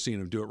Kaepernick. We're seeing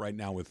him do it right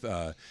now with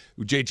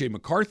J.J.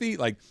 McCarthy.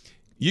 Like,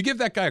 you give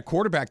that guy a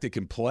quarterback that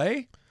can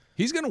play,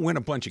 he's going to win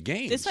a bunch of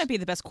games. This might be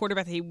the best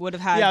quarterback that he would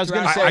have had. Yeah, I was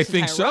going to say. I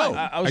think so.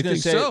 I was going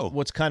to say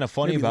what's kind of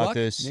funny maybe about Luck,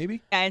 this. Maybe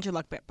Andrew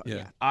Luck.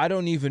 Yeah. I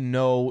don't even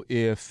know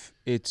if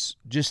it's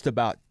just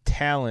about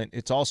talent.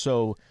 It's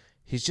also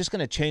he's just going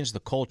to change the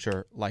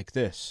culture like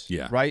this.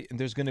 Yeah. Right? And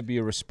there's going to be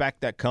a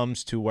respect that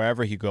comes to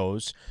wherever he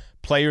goes.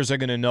 Players are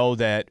going to know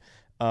that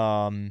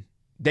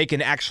they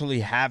can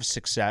actually have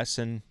success.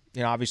 And,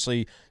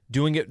 obviously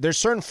doing it. There's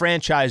certain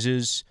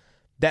franchises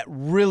that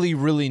really,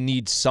 really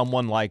need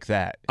someone like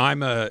that.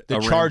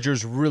 The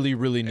Chargers really,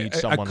 really need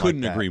someone like that. I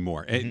couldn't agree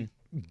more.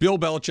 Bill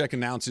Belichick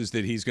announces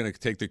that he's going to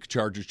take the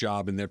Chargers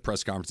job in their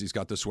press conference. He's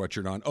got the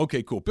sweatshirt on.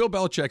 Okay, cool. Bill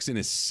Belichick's in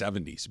his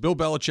 70s. Bill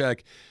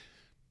Belichick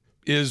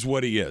is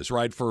what he is,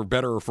 right? For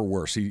better or for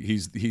worse.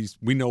 He's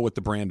we know what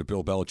the brand of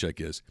Bill Belichick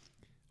is.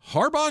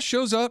 Harbaugh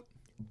shows up.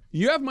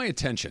 You have my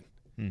attention.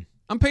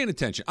 I'm paying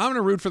attention. I'm going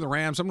to root for the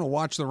Rams. I'm going to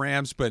watch the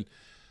Rams, but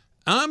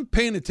I'm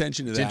paying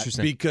attention to that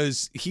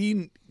because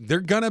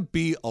they're going to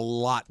be a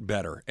lot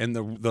better. And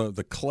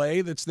the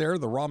clay that's there,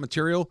 the raw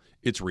material,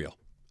 it's real.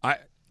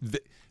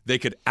 They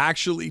could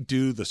actually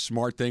do the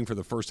smart thing for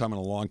the first time in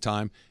a long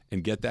time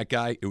and get that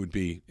guy. It would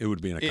be an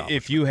accomplishment.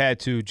 If you had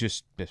to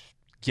just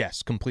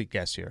guess, complete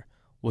guess here,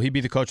 will he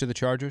be the coach of the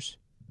Chargers?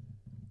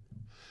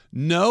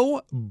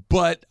 No,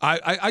 but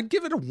I'd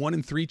give it a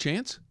 1-in-3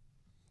 chance.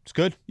 It's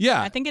good.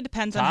 Yeah. I think it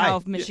depends on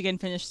how Michigan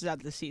finishes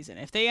out the season.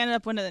 If they end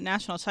up winning the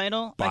national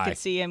title, I could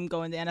see him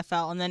going to the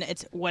NFL, and then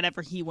it's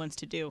whatever he wants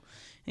to do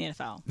in the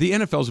NFL. The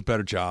NFL's a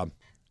better job.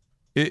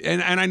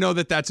 And I know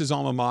that that's his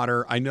alma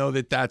mater. I know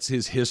that that's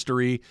his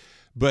history.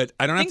 But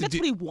I don't have to. That's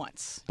what he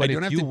wants. But I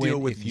don't have to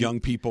deal with young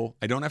people.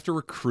 I don't have to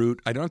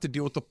recruit. I don't have to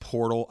deal with the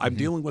portal. I'm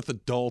dealing with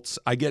adults.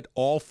 I get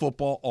all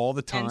football all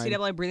the time.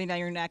 NCAA breathing down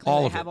your neck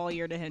like they have all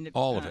year to hand it.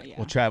 All of it. Yeah.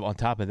 Well, Trav, on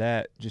top of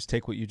that, just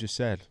take what you just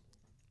said.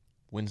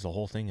 Wins the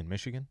whole thing in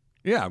Michigan?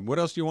 Yeah. What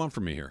else do you want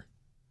from me here?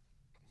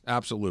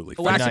 Absolutely.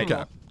 Factor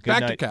cap.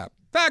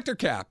 Factor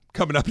cap.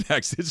 Coming up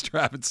next, it's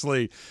Travis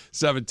Lee,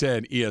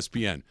 710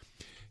 ESPN.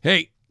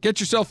 Hey, get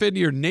yourself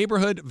into your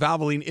neighborhood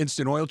Valvoline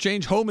Instant Oil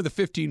Change, home of the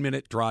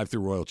 15-minute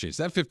drive-through oil change.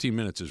 That 15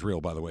 minutes is real,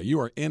 by the way. You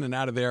are in and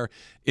out of there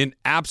in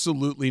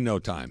absolutely no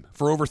time.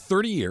 For over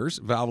 30 years,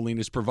 Valvoline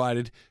has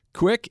provided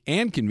quick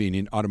and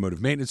convenient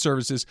automotive maintenance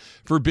services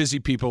for busy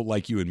people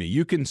like you and me.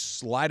 You can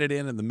slide it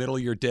in the middle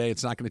of your day.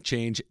 It's not going to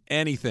change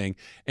anything,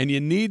 and you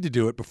need to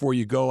do it before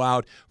you go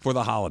out for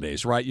the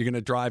holidays, right? You're going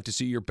to drive to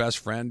see your best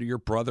friend or your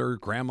brother,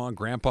 grandma, and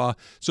grandpa.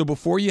 So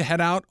before you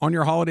head out on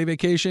your holiday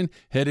vacation,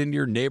 head into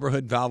your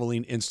neighborhood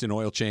Valvoline Instant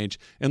Oil Change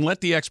and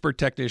let the expert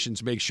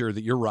technicians make sure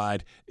that your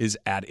ride is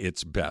at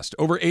its best.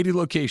 Over 80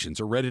 locations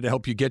are ready to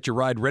help you get your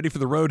ride ready for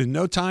the road in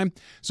no time.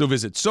 So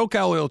visit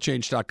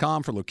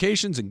SoCalOilChange.com for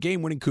locations and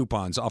game-winning coupons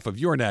off of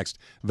your next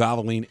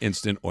Valvoline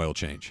Instant Oil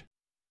Change.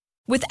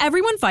 With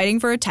everyone fighting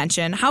for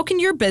attention, how can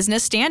your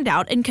business stand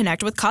out and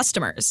connect with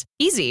customers?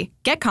 Easy.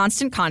 Get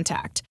Constant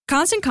Contact.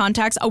 Constant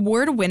Contact's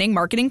award-winning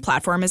marketing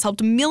platform has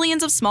helped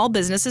millions of small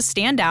businesses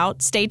stand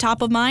out, stay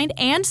top of mind,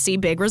 and see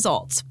big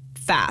results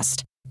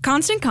fast.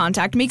 Constant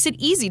Contact makes it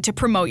easy to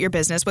promote your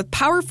business with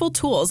powerful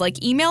tools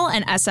like email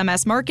and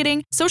SMS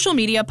marketing, social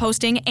media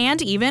posting,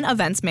 and even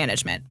events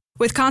management.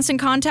 With Constant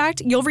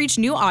Contact, you'll reach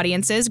new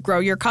audiences, grow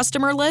your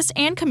customer list,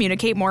 and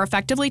communicate more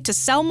effectively to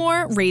sell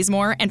more, raise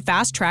more, and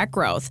fast-track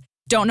growth.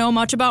 Don't know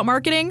much about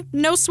marketing?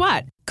 No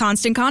sweat.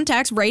 Constant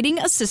Contact's writing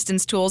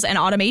assistance tools and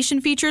automation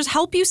features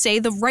help you say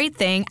the right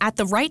thing at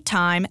the right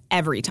time,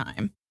 every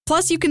time.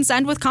 Plus, you can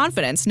send with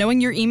confidence,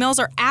 knowing your emails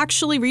are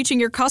actually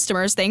reaching your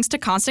customers thanks to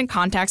Constant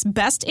Contact's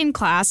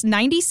best-in-class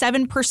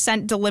 97%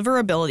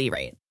 deliverability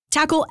rate.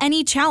 Tackle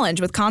any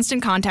challenge with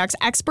Constant Contact's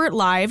expert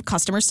live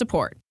customer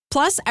support.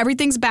 Plus,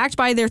 everything's backed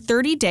by their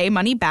 30-day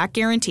money-back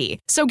guarantee.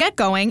 So get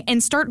going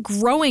and start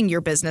growing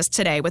your business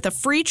today with a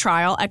free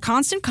trial at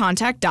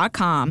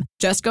ConstantContact.com.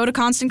 Just go to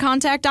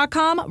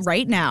ConstantContact.com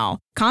right now.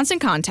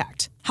 Constant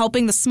Contact,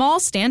 helping the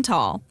small stand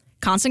tall.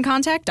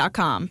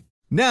 ConstantContact.com.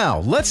 Now,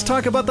 let's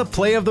talk about the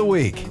play of the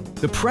week.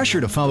 The pressure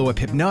to follow up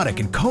Hypnotic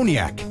and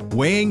Cognac,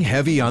 weighing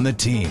heavy on the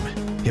team.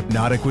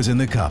 Hypnotic was in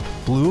the cup,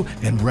 blue,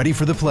 and ready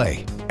for the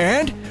play.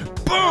 And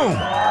boom!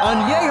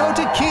 Añejo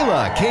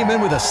Tequila came in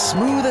with a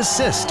smooth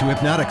assist to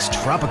Hypnotic's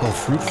tropical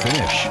fruit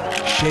finish.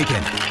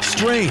 Shaken,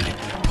 strained,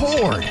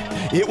 poured.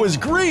 It was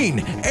green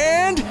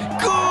and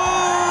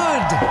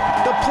good!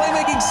 The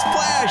playmaking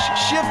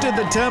splash shifted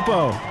the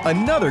tempo.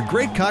 Another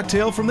great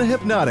cocktail from the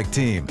Hypnotic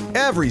team.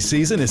 Every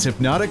season is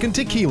Hypnotic and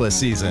Tequila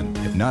season.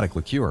 Hypnotic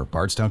Liqueur,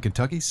 Bardstown,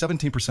 Kentucky,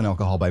 17%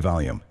 alcohol by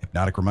volume.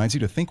 Hypnotic reminds you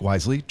to think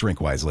wisely,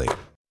 drink wisely.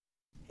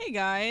 Hey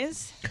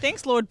guys,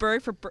 thanks Lord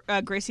Berg for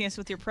gracing us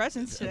with your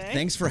presence today.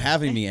 Thanks for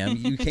having me, Em.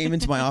 You came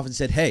into my office and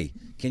said, "Hey,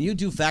 can you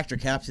do Factor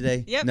Cap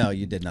today?" Yep. No,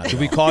 you did not.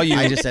 Did we call you?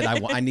 I just said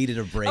I needed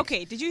a break.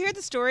 Okay, did you hear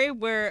the story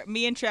where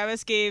me and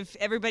Travis gave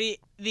everybody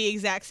the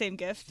exact same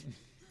gift?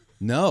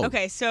 No.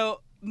 Okay,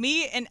 so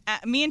me and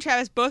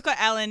Travis both got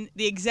Ellen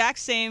the exact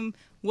same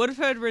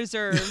Woodford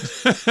Reserve.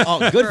 Oh,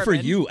 good for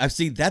bourbon. you. I've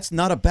seen that's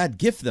not a bad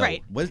gift though.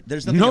 Right.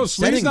 There's nothing No,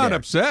 upsetting Slee's not there.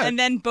 upset. And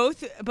then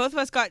both of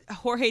us got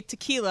Jorge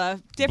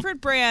Tequila, different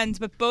brands,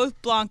 but both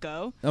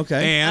Blanco.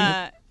 Okay.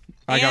 And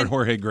I got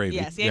Jorge gravy.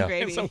 Yes, and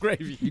gravy. And some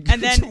gravy.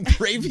 And then some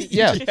gravy.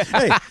 Yeah.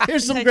 Hey,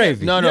 here's some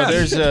gravy. No,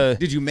 Yes. there's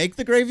Did you make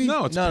the gravy?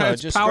 No, it's, it's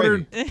it's just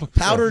powdered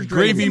powdered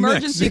gravy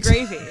emergency mix.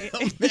 gravy.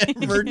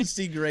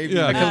 Emergency gravy.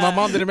 Yeah. Because my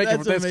mom didn't make it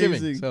for That's Thanksgiving.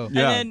 amazing. So.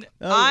 Yeah. And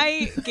then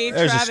I gave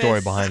there's Travis. a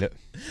story behind it.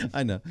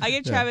 I know. I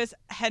gave Travis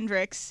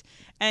Hendrix,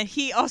 and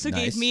he also Nice.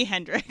 gave me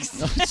Hendrix.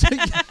 So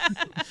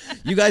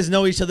you guys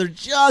know each other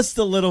just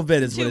a little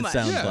bit, is Too what it much.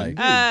 sounds Yeah. like.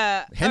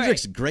 all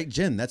Hendrix, right. great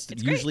gin. That's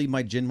usually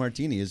my gin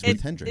martini is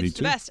with Hendrix. It's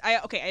the best. I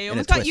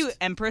almost a got you twist.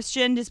 Empress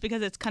gin just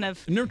because it's kind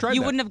of I've never tried you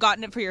that. wouldn't have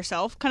gotten it for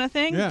yourself kind of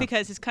thing Yeah.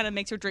 because it kind of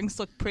makes your drinks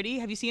look pretty.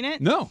 Have you seen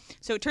it? No.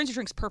 So it turns your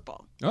drinks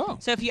purple. Oh.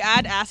 So if you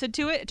add acid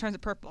to it, it turns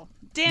it purple.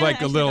 Damn,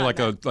 Like I a little,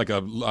 should've like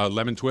gotten a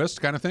lemon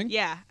twist kind of thing? that.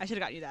 Yeah, I should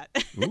have got you that.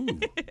 Ooh. I'll have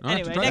to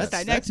Anyway, try next that.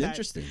 time. That's time.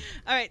 interesting.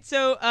 All right,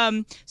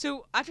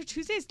 so after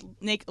Tuesday's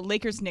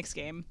Lakers-Knicks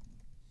game,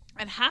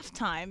 at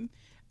halftime,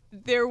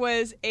 there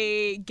was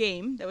a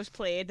game that was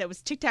played that was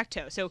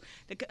tic-tac-toe. So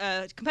the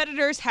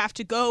competitors have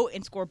to go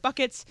and score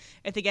buckets.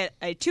 If they get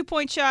a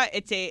 2-point shot,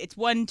 it's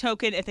 1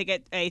 token. If they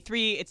get a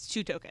 3, it's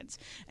 2 tokens.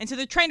 And so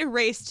they're trying to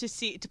race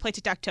to play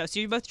tic-tac-toe. So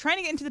you're both trying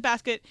to get into the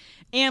basket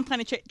and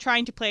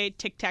trying to play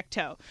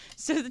tic-tac-toe.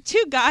 So the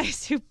two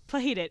guys who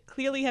played it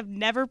clearly have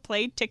never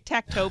played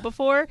tic-tac-toe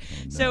before.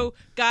 So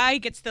guy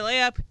gets the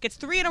layup, gets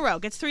 3 in a row,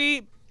 gets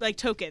 3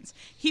 tokens.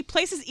 He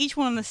places each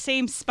one on the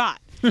same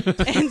spot.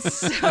 And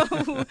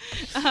so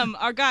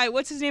our guy,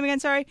 what's his name again?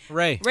 Sorry?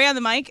 Ray on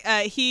the mic.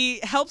 He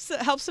helps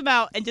him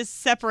out and just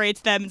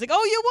separates them. It's like,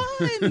 oh,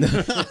 you won.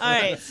 All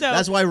right. So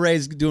That's why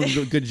Ray's doing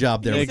a good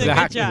job there. He's a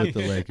good job. With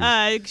the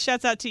Lakers.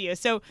 Shouts out to you.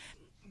 So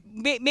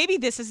maybe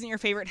this isn't your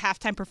favorite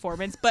halftime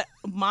performance, but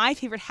my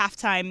favorite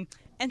halftime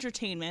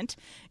entertainment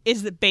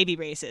is the baby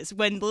races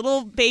when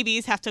little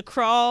babies have to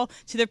crawl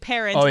to their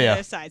parents on the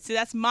other side. So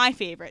that's my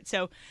favorite.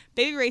 So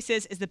baby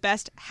races is the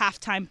best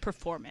halftime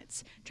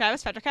performance.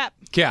 Travis, Patrick,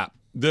 Cap.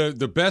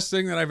 The best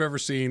thing that I've ever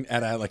seen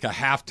at a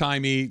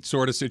halftime-y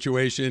sort of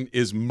situation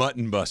is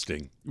mutton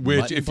busting. Which,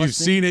 Mutton if you've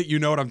busting? seen it, you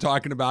know what I'm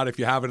talking about. If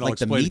you haven't, I'll Like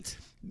the explain. meat?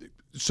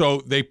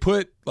 So they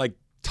put like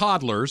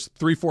toddlers,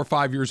 3, 4,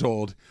 5 years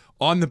old,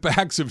 on the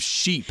backs of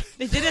sheep.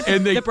 They did it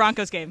at the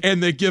Broncos game.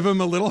 And they give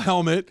them a little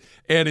helmet,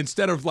 and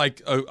instead of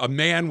like a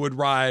man would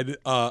ride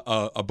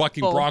a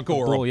bucking bronco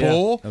or a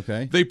bull,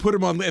 Okay. they put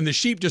him on, and the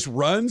sheep just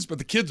runs, but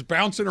the kid's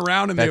bouncing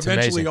around, and That's they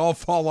eventually amazing. all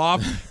fall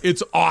off.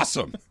 It's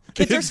awesome.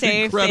 Kids are It's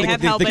safe. incredible. They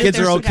have The helmets. kids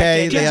They're are okay.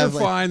 protected. They Kids have are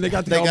like- fine. They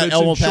got the they got helmets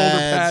elbow and shoulder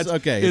pads. pads.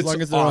 Okay, as It's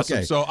long as they're awesome.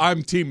 okay. So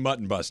I'm team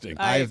mutton busting.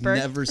 All right, I've Bert?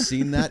 never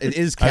seen that. It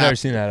is I've Cap. never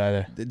seen that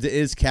either. It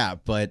is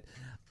Cap, but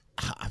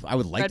I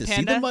would like Red to see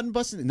Panda? the mutton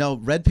busting. No,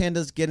 Red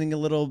Panda's getting a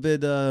little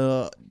bit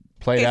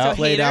Played Okay, so out.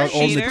 played hater, out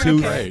on the hater,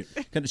 tooth.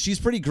 okay. She's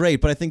pretty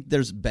great, but I think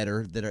there's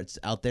better that are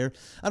out there.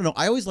 I don't know.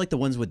 I always like the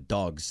ones with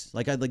dogs.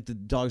 Like I like the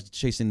dogs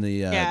chasing the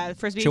Yeah,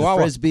 frisbee.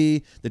 Chihuahua.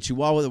 frisbee, the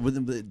Chihuahua.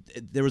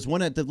 There was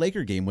one at the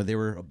Laker game where they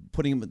were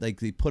putting him like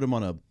they put him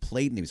on a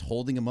plate and he was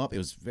holding him up. It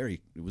was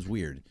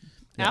weird.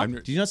 Al?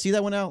 Did you not see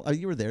that one, Al?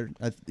 You were there.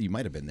 You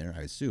might have been there.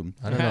 I assume.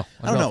 I don't know.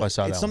 I don't know if I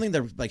saw it's that something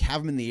that like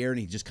have him in the air and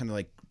he just kind of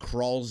like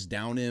crawls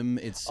down him.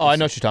 It's I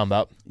know what you're talking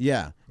about.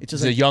 Yeah, it's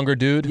just Is it like, a younger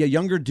dude? Yeah,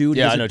 younger dude.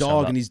 Yeah, he I know has a what you're talking dog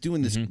about. and he's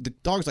doing this. The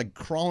dog's like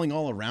crawling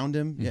all around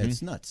him. Yeah,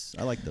 it's nuts.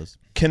 I like those.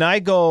 Can I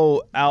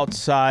go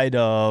outside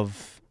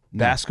of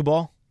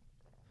basketball?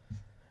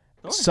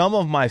 Some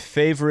of my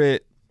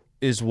favorite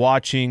is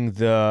watching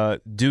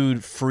the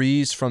dude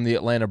freeze from the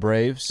Atlanta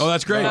Braves. Oh,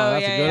 that's great. Oh,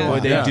 That's a yeah, good yeah. one.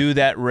 where they Yeah. do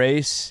that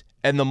race,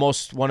 and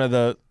one of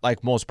the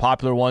most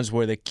popular ones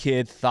where the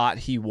kid thought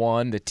he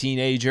won, the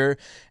teenager,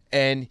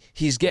 and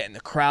he's getting the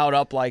crowd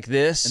up like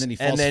this, And then he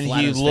falls flat he on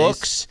his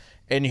looks,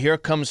 and here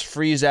comes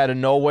Freeze out of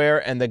nowhere,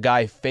 and the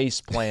guy face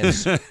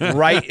plants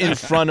right in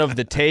front of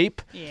the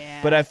tape. Yeah.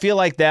 But I feel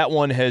like that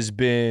one it's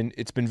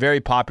been very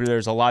popular.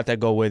 There's a lot that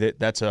go with it.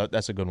 That's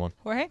a good one.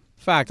 Jorge?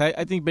 Fact,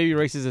 I think baby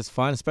races is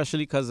fun, especially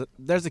because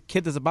there's a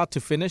kid that's about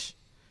to finish,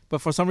 but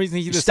for some reason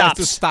he decides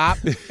to stop,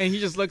 and he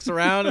just looks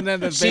around, and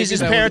then the Sees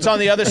his parents on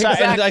the other side,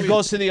 and like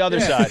goes to the other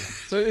side.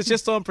 So it's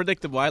just so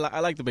unpredictable. I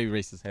like the baby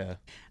races. Yeah.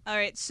 All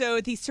right,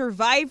 so the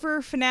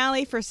Survivor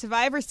finale for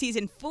Survivor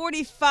Season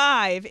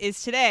 45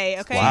 is today.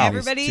 Okay, Wow. Too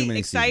Everybody many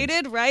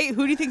excited, right?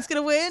 Who do you think's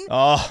going to win?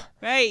 Oh,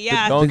 Right,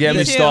 yeah. don't get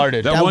me too.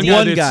 started. That That one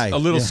one guy guy. that's a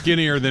little Yeah.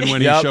 skinnier than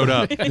when he Yep. showed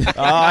up.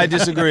 I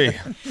disagree.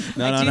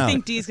 I do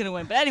think D's going to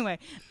win. But anyway,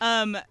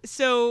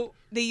 so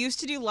they used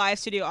to do live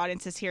studio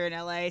audiences here in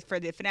LA for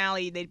the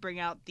finale. They'd bring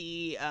out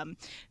the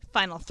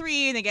final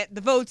 3 and they get the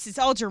votes. It's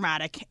all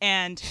dramatic.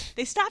 And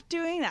they stopped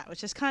doing that,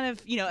 which is kind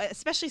of,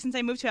 especially since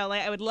I moved to LA,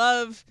 I would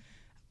love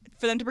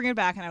for them to bring it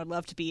back, and I would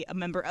love to be a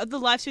member of the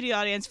live studio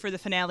audience for the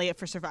finale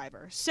for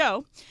Survivor.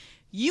 So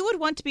you would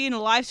want to be in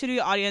a live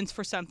studio audience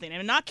for something.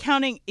 I'm not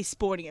counting a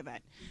sporting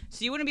event.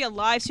 So you want to be a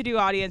live studio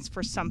audience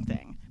for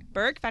something.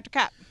 Berg, Factor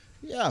Cap.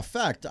 Yeah,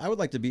 fact. I would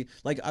like to be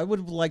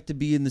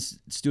in the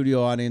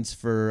studio audience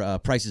for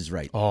Price is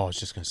Right. Oh, I was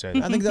just gonna say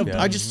that. I think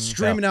I just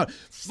screaming out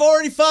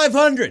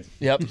 4,500.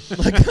 Yep.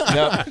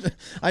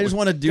 I just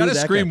want to do Gotta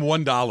that. scream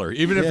 $1,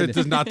 even if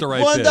it's not the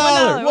right $1. bid.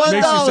 $1.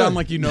 Makes you sound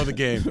like you know the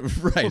game.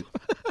 Right.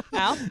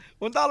 Al?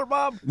 $1,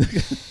 Bob.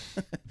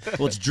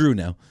 Well, it's Drew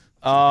now.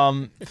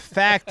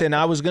 Fact, and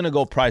I was gonna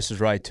go Price is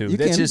Right too. You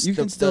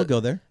can still go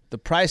there. The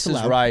Price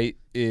is Right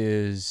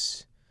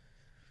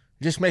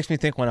just makes me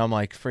think when I'm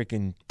like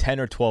freaking 10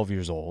 or 12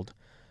 years old.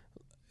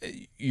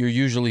 You're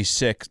usually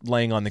sick,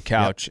 laying on the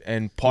couch,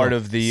 and part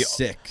of the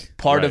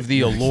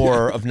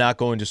allure of not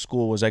going to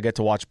school was I get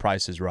to watch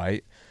Price is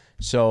Right.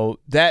 So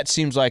that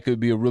seems like it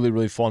would be a really,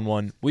 really fun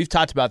one. We've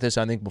talked about this,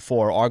 I think,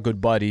 before. Our good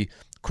buddy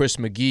Chris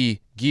McGee,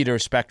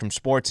 Geeter, Spectrum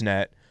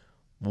Sportsnet,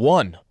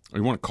 won. He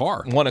won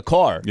a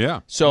car. Yeah.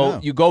 So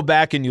you go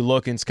back and you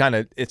look, and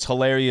it's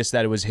hilarious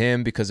that it was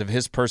him because of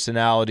his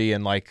personality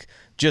and like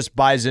just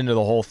buys into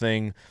the whole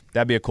thing.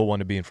 That'd be a cool one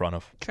to be in front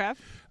of. Trev?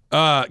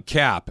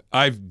 Cap.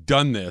 I've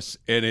done this,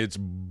 and it's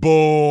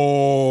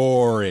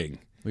boring.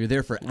 Well, you're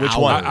there for which hours.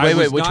 one?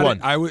 Wait, which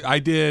one? I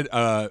did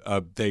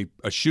a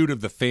shoot of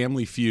the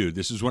Family Feud.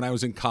 This is when I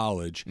was in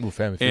college. Ooh,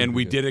 Family Feud. And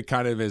we did it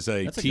kind of as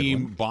a That's a team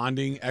good one.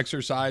 bonding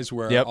exercise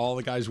where all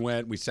the guys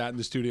went. We sat in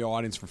the studio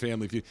audience for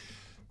Family Feud.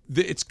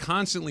 It's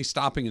constantly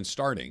stopping and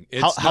starting.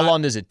 How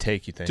long does it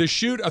take, you think? To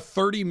shoot a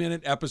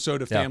 30-minute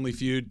episode of Family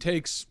Feud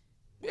takes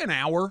an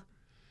hour,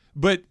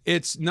 but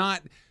it's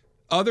not –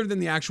 other than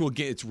the actual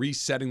game, it's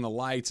resetting the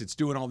lights. It's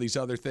doing all these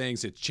other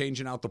things. It's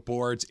changing out the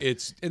boards.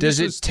 Does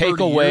it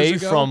take away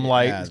from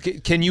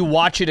can you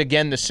watch it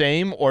again the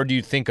same, or do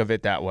you think of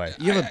it that way?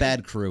 You have a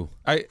bad crew.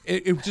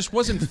 It just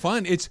wasn't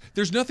fun.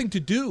 There's nothing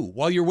to do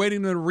while you're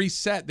waiting to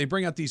reset. They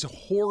bring out these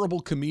horrible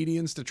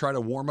comedians to try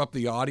to warm up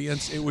the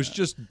audience. It was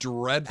just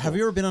dreadful. Have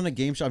you ever been on a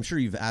game show? I'm sure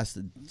you've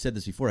said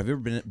this before. Have you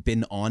ever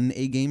been on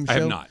a game show? I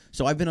have not.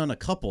 So I've been on a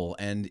couple,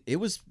 and it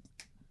was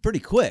pretty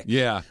quick.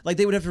 Yeah. Like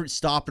they would have to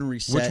stop and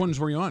reset. Which ones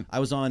were you on? I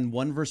was on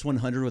 1 vs.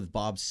 100 with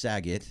Bob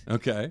Saget.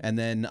 Okay. And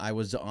then I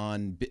was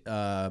on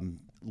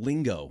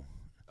Lingo.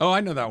 Oh, I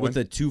know that with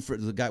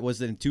one. The guy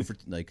was in 2 for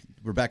like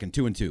we're back in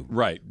 2 and 2.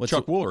 Right.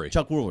 Chuck Woolery.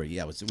 Chuck Woolery.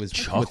 Yeah, it was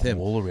Chuck with him.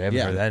 Woolery. I haven't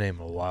heard that name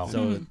in a while.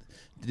 So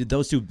did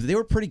those two? They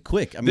were pretty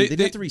quick. I mean, they didn't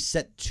have to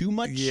reset too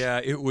much.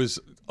 Yeah, it was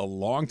a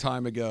long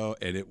time ago,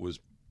 and it was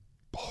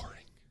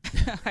boring.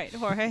 All right,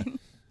 Jorge.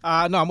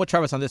 No, I'm with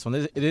Travis on this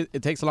one.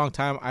 It takes a long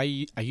time.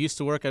 I used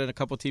to work at a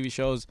couple TV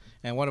shows,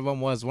 and one of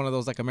them was one of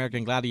those like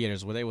American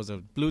Gladiators, where there was a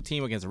blue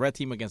team against a red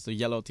team against a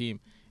yellow team,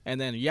 and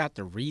then you have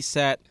to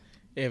reset.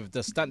 If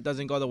the stunt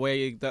doesn't go the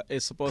way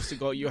it's supposed to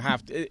go, you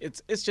have to.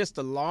 It's just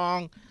a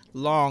long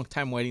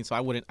time waiting. So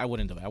I wouldn't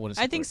do it.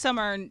 I think some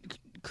are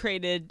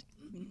created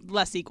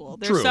less equal.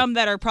 There's True. some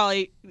that are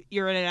probably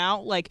you're in and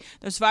out. Like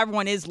the Survivor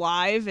one is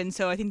live, and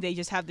so I think they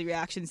just have the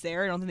reactions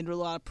there. I don't think they do a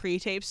lot of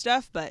pre-tape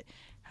stuff, but.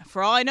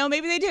 For all I know,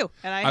 maybe they do,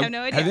 and I have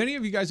no idea. Have any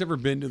of you guys ever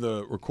been to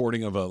the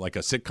recording of a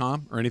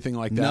sitcom or anything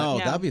like that? No,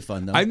 that'd be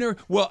fun though. I've never.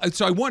 Well,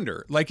 so I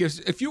wonder, like,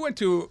 if you went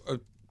to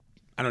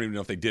I don't even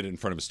know if they did it in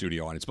front of a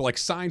studio audience, but like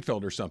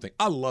Seinfeld or something.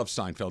 I love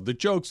Seinfeld. The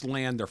jokes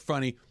land, they're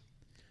funny,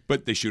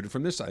 but they shoot it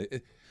from this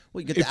side. Well,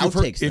 you get the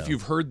outtakes. If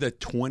you've heard the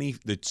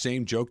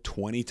same joke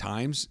 20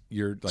 times,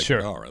 you're like,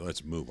 all right,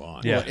 let's move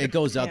on. Yeah, it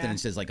goes out there and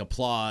says like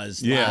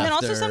applause. Yeah, and then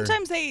also laughter.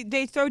 sometimes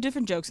they throw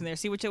different jokes in there.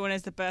 See which one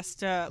is the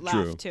best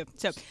laugh too.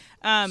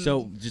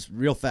 So just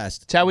real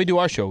fast. That's how we do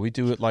our show. We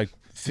do it like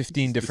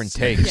 15 different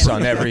takes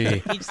on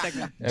every each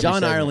segment.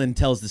 John Ireland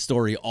tells the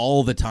story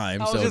all the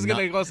time. I was just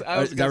going to go. Is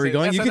that where you're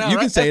going? You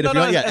can say it if you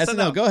want. Yeah,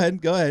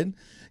 SNL. Go ahead.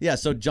 Yeah,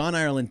 so John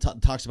Ireland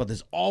talks about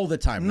this all the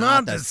time.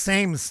 Not the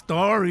same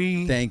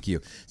story. Thank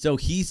you. So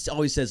he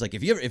always says, like,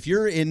 if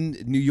you're in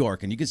New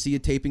York and you can see a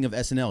taping of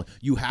SNL,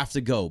 you have to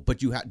go,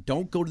 but you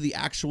don't go to the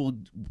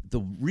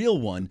real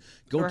one.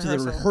 Go to the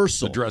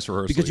rehearsal, the dress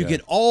rehearsal, because you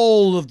get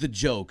all of the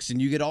jokes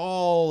and you get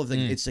all of the.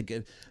 It's like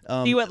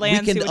see what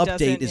lands, Weekend see what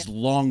Update is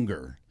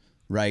longer,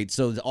 right?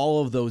 So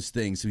all of those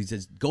things. So he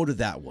says, go to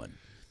that one.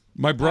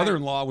 My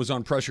brother-in-law was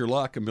on Pressure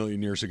Luck a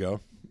million years ago.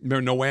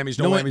 Remember, no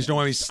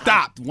whammies.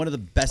 Stop. One of the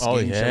best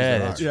game shows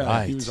there are. Yeah,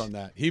 right. he was on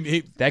that.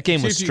 That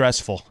game was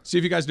stressful. See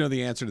if you guys know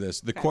the answer to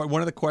this.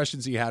 One of the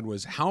questions he had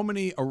was how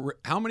many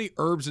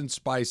herbs and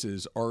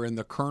spices are in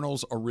the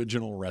Colonel's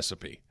original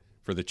recipe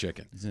for the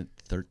chicken? Isn't it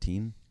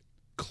 13?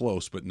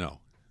 Close, but no.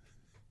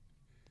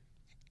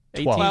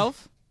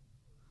 12?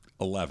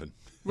 11.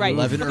 Right.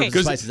 11 herbs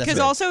and spices. Because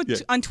also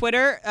on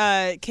Twitter,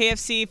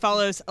 KFC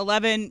follows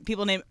 11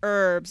 people named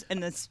Herbs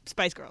and the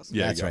Spice Girls.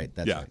 Yeah, that's right.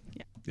 That's right.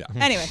 Yeah.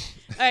 Anyway,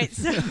 all right.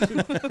 So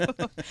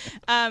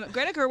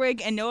Greta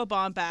Gerwig and Noah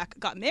Baumbach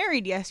got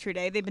married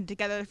yesterday. They've been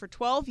together for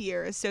 12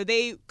 years. So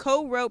they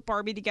co-wrote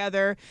Barbie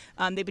together.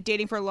 They've been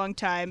dating for a long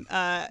time.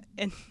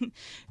 And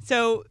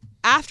so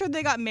after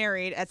they got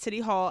married at City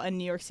Hall in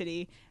New York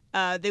City,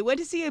 they went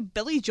to see a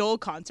Billy Joel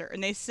concert,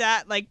 and they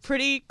sat like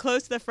pretty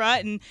close to the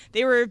front, and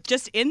they were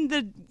just in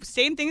the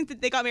same things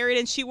that they got married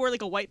in. She wore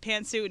like a white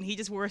pantsuit, and he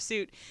just wore a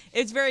suit.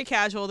 It's very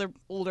casual. They're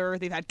older.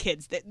 They've had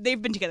kids.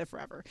 They've been together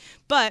forever.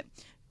 But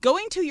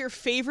going to your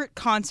favorite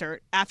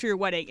concert after your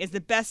wedding is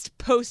the best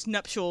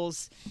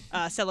post-nuptials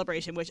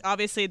celebration, which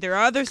obviously there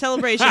are other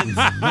celebrations.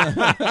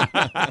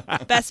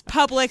 Best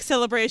public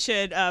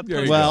celebration.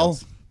 Well,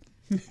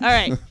 all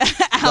right.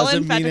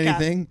 Alan, doesn't mean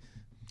anything.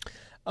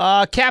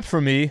 Cap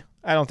for me.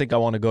 I don't think I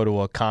want to go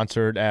to a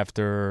concert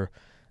after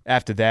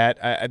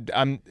that.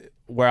 I'm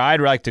where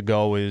I'd like to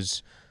go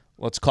is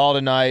let's call it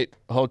a night,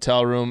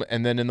 hotel room,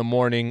 and then in the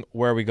morning,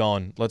 where are we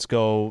going? Let's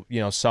go,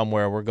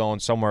 somewhere. We're going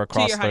somewhere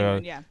across to your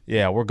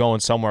honeymoon, we're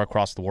going somewhere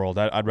across the world.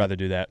 I'd rather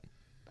do that.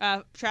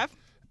 Trev?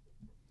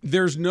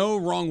 There's no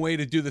wrong way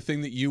to do the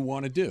thing that you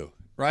want to do,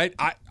 right?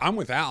 I'm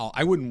with Al.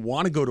 I wouldn't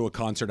want to go to a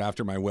concert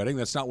after my wedding.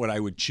 That's not what I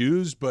would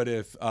choose. But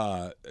if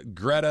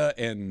Greta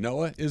and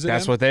Noah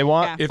that's what they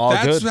want. If all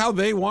that's good. how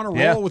they want to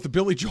roll with the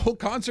Billy Joel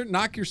concert,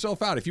 knock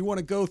yourself out. If you want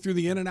to go through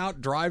the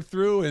In-N-Out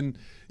drive-through and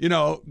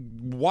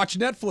watch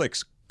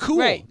Netflix, cool.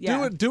 Right,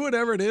 yeah. Do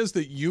whatever it is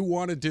that you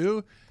want to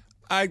do.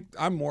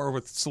 I'm more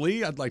with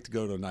Slee. I'd like to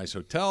go to a nice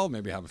hotel,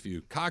 maybe have a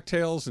few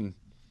cocktails and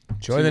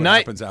enjoy see the what night.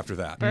 happens after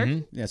that.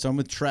 Mm-hmm. Yeah, so I'm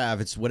with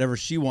Trav. It's whatever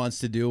she wants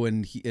to do,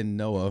 and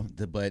Noah.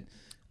 But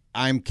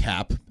I'm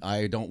Cap.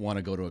 I don't want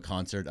to go to a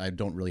concert. I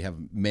don't really have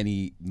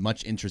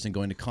much interest in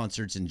going to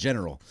concerts in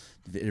general.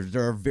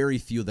 There are very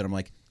few that I'm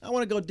like, I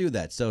want to go do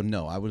that. So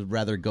no, I would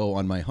rather go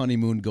on my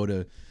honeymoon, go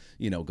to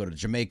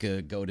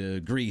Jamaica, go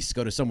to Greece,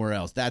 go to somewhere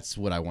else. That's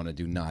what I want to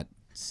do, not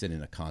sit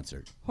in a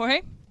concert.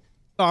 Jorge?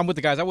 No, I'm with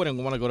the guys. I wouldn't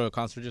want to go to a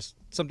concert. Just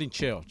something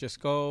chill. Just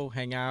go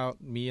hang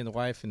out, me and the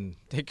wife, and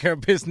take care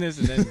of business,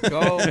 and then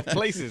go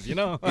places.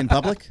 In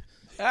public.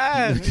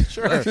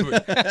 Sure.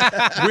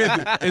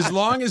 As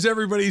long as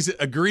everybody's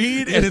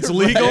agreed and it's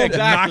legal, Right,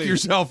 exactly. knock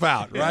yourself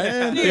out,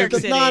 right? New York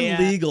The City,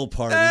 non-legal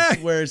part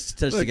is where it's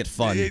just to get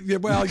fun.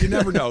 Well, you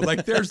never know.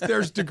 Like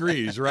there's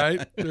degrees,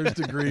 right? There's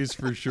degrees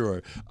for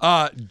sure.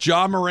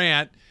 Ja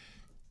Morant.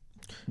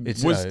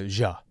 It's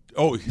Ja.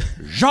 Oh,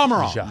 Ja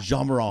Morant.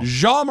 Jean Morant.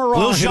 Ja Morant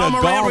Will hit Ja a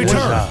Morant gong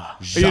return?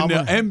 in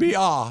the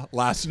NBA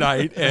last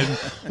night, and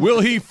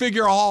will he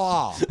figure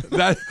all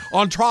that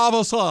on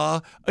Travis?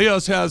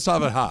 Yes, has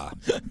something.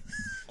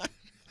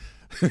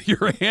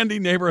 Your handy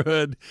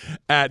neighborhood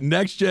at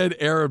Next Gen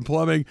Air and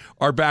Plumbing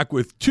are back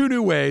with 2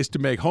 new ways to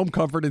make home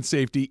comfort and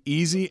safety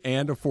easy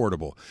and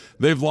affordable.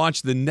 They've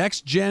launched the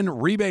Next Gen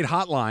Rebate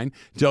Hotline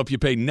to help you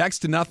pay next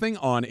to nothing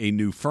on a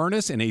new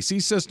furnace, an AC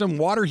system,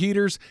 water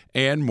heaters,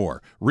 and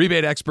more.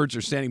 Rebate experts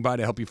are standing by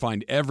to help you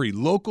find every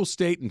local,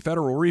 state, and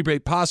federal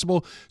rebate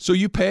possible so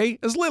you pay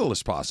as little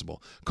as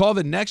possible. Call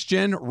the Next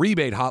Gen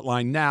Rebate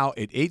Hotline now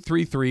at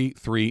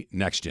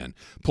 833-3NEXTGen.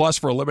 Plus,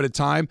 for a limited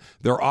time,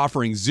 they're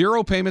offering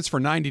 0 payments for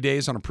 90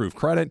 days on approved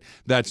credit.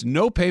 That's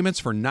no payments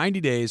for 90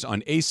 days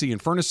on AC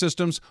and furnace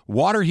systems,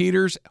 water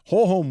heaters,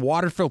 whole home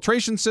water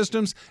filtration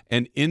systems,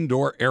 and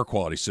indoor air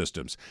quality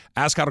systems.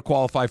 Ask how to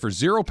qualify for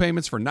 0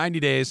 payments for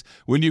 90 days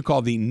when you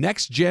call the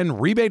Next Gen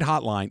Rebate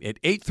Hotline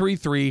at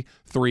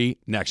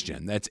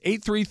 833-3NEXTGen. That's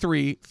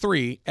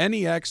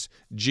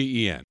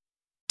 833-3NEXGEN.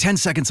 10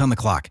 seconds on the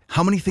clock.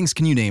 How many things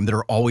can you name that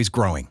are always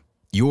growing?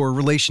 Your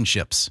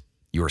relationships,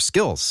 your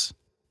skills,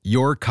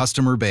 your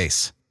customer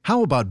base.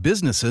 How about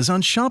businesses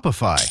on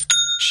Shopify?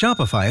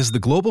 Shopify is the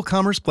global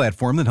commerce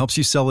platform that helps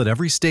you sell at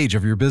every stage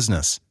of your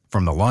business.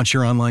 From the launch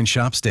your online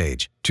shop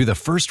stage to the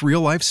first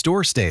real-life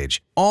store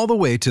stage, all the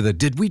way to the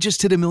did we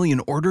just hit a million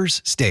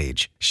orders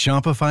stage.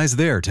 Shopify's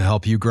there to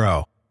help you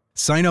grow.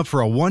 Sign up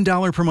for a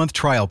 $1 per month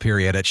trial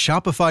period at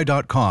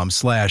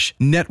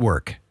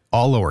shopify.com/network,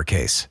 all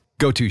lowercase.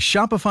 Go to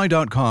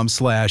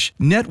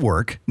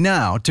shopify.com/network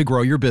now to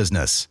grow your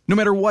business, no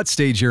matter what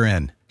stage you're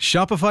in.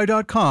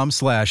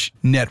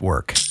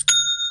 Shopify.com/network.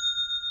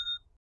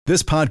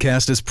 This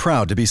podcast is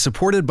proud to be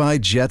supported by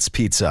Jets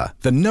Pizza,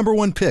 the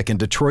 #1 pick in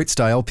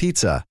Detroit-style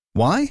pizza.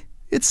 Why?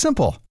 It's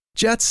simple.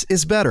 Jets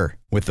is better.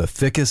 With the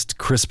thickest,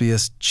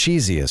 crispiest,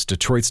 cheesiest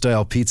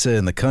Detroit-style pizza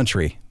in the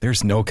country,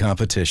 there's no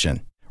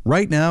competition.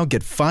 Right now,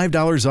 get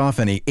 $5 off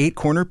any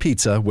 8-corner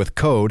pizza with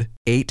code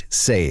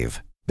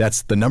 8SAVE.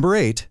 That's the number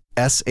 8,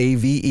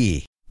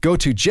 SAVE. Go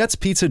to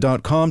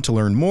jetspizza.com to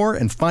learn more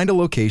and find a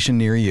location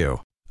near you.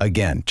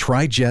 Again,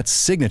 try Jet's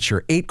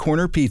signature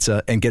 8-corner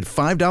pizza and get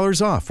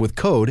 $5 off with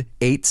code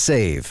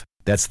 8SAVE.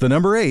 That's the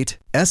number 8,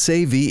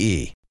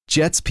 SAVE.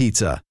 Jet's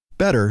Pizza.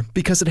 Better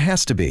because it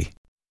has to be.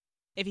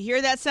 If you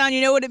hear that sound,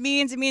 you know what it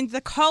means. It means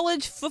the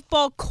college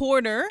football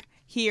corner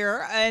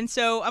here. And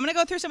so I'm going to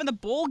go through some of the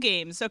bowl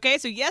games, okay?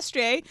 So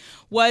yesterday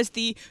was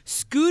the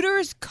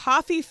Scooters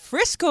Coffee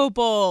Frisco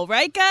Bowl,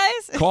 right,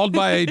 guys? Called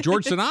by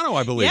George Sedano,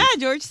 I believe. Yeah,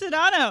 George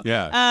Sedano.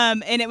 Yeah.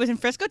 And it was in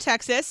Frisco,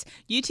 Texas.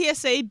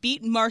 UTSA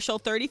beat Marshall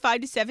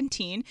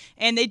 35-17,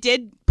 and they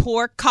did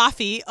pour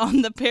coffee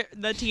on the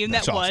team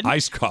that won.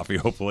 Iced coffee,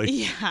 hopefully.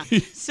 Yeah.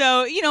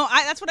 So,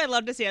 that's what I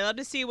love to see. I love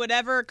to see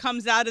whatever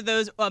comes out of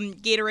those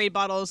Gatorade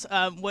bottles,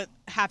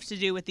 have to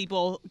do with the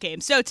bowl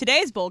game. So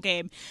today's bowl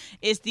game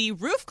is the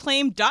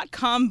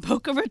roofclaim.com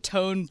Boca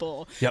Raton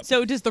Bowl. Yep.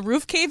 So does the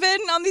roof cave in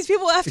on these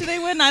people after they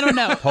win? I don't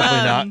know. Hopefully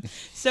not.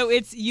 So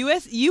it's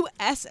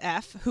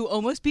USF, who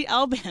almost beat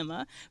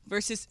Alabama,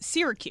 versus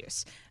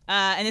Syracuse.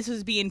 And this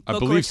was being Boca I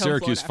believe Raton,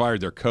 Syracuse Florida.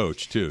 fired their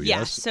coach, too. Yeah,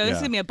 Yes? so this is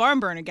going to be a barn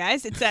burner,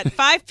 guys. It's at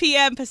 5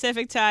 p.m.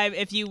 Pacific time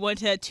if you want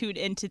to tune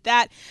into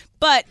that.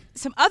 But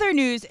some other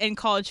news in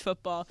college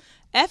football.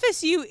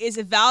 FSU is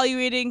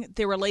evaluating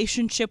their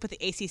relationship with the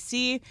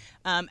ACC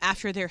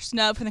after their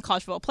snub from the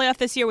college football playoff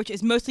this year, which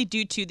is mostly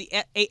due to the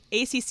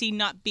ACC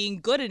not being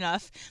good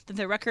enough that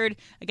the record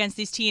against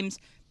these teams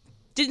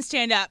didn't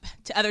stand up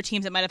to other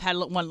teams that might have had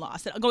one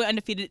loss. That going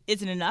undefeated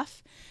isn't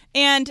enough.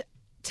 And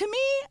to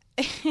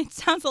me, it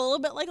sounds a little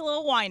bit like a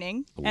little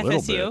whining.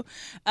 FSU,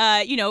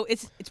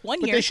 it's 1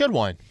 year. But they should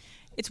whine.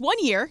 It's 1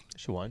 year. They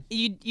should whine.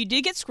 You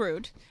did get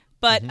screwed,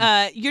 but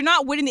you're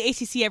not winning the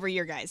ACC every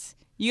year, guys.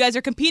 You guys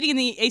are competing in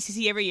the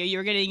ACC every year.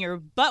 You're getting your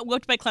butt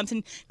whooped by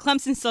Clemson.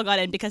 Clemson still got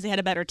in because they had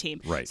a better team.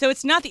 Right. So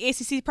it's not the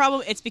ACC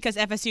problem. It's because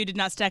FSU did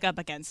not stack up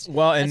against as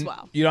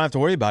well. You don't have to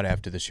worry about it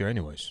after this year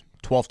anyways.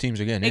 12 teams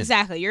again.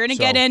 Exactly. You're going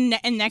to get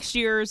in next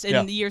year's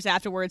and the years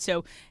afterwards.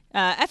 So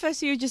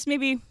FSU just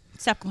maybe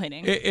stop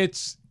complaining.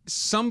 It's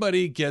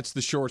somebody gets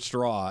the short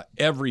straw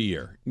every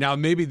year. Now,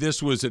 maybe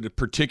this was a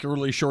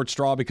particularly short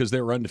straw because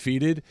they were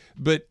undefeated,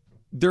 but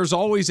there's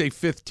always a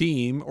fifth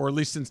team, or at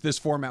least since this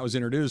format was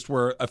introduced,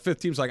 where a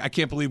fifth team's like, I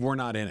can't believe we're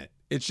not in it.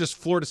 It's just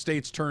Florida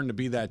State's turn to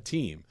be that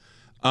team.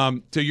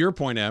 To your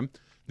point, Em,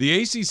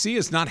 the ACC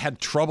has not had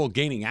trouble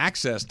gaining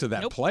access to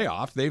that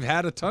playoff. They've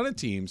had a ton of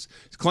teams,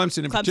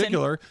 Clemson in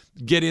particular,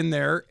 get in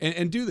there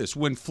and do this.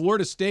 When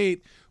Florida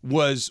State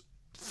was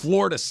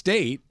Florida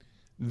State,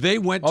 they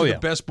went to the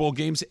best bowl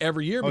games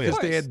every year because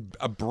they had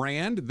a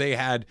brand, they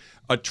had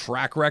a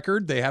track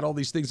record, they had all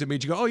these things that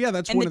made you go, oh yeah,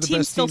 that's one of the best teams. And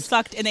the team still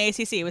sucked in the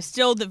ACC. It was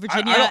still the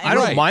Virginia. I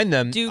don't mind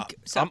them. Duke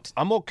sucked.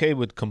 I'm okay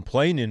with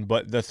complaining,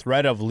 but the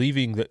threat of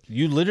leaving,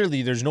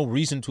 there's no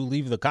reason to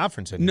leave the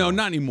conference anymore. No,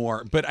 not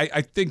anymore. But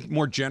I think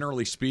more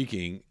generally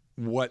speaking,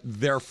 what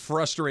they're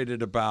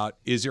frustrated about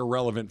is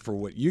irrelevant for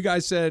what you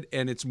guys said,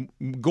 and it's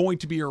going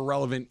to be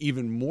irrelevant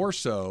even more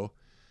so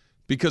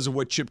because of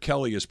what Chip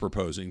Kelly is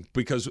proposing,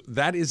 because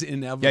that is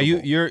inevitable.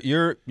 Yeah,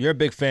 you're a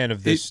big fan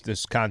of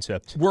this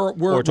concept. Or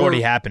it's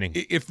already happening.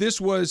 If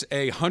this was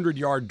a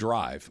 100-yard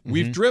drive,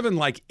 we've driven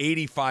like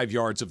 85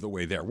 yards of the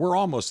way there. We're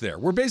almost there.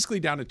 We're basically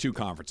down to two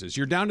conferences.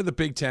 You're down to the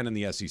Big Ten and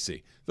the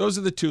SEC. Those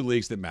are the two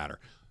leagues that matter.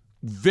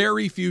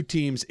 Very few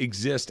teams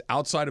exist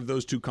outside of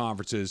those two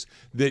conferences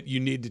that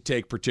you need to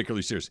take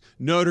particularly serious.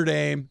 Notre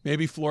Dame,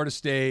 maybe Florida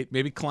State,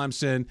 maybe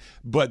Clemson,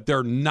 but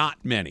they're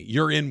not many.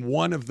 You're in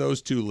one of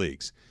those two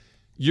leagues.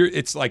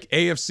 It's like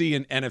AFC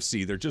and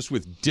NFC. They're just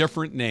with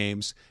different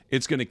names.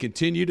 It's going to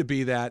continue to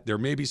be that. There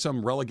may be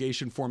some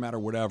relegation format or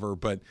whatever,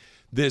 but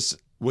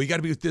you got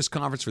to be with this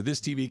conference for this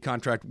TV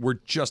contract. We're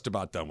just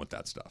about done with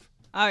that stuff.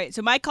 All right,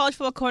 so my college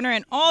football corner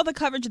and all the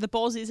coverage of the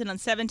bowl season on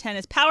 710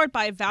 is powered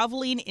by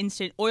Valvoline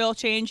Instant Oil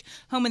Change,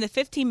 home in the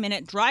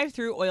 15-minute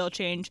drive-through oil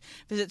change.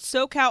 Visit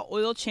SoCal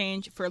Oil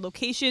Change for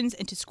locations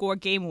and to score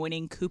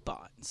game-winning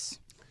coupons.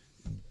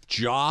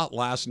 Ja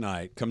last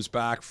night comes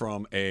back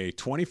from a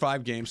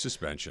 25-game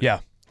suspension. Yeah.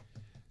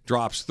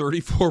 Drops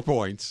 34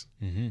 points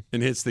and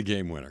hits the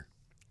game winner.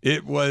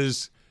 It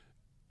was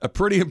a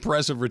pretty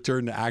impressive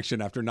return to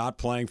action after not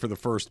playing for the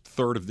first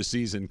third of the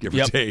season, give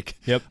or take.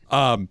 Yep.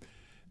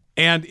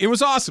 And it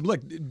was awesome.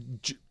 Look,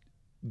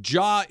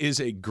 Ja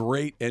is a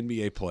great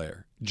NBA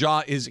player.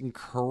 Ja is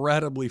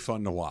incredibly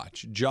fun to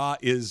watch. Ja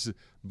is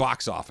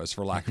box office,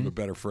 for lack of a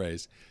better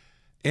phrase.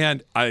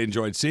 And I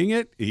enjoyed seeing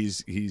it.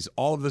 He's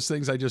all of those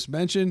things I just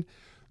mentioned.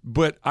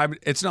 But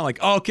it's not like,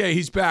 oh, okay,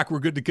 he's back, we're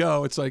good to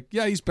go. It's like,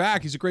 yeah, he's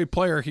back. He's a great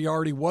player. He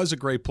already was a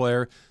great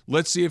player.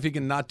 Let's see if he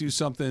can not do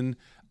something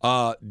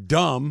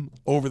dumb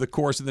over the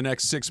course of the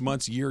next 6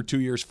 months, year, 2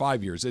 years,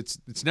 5 years.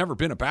 It's never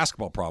been a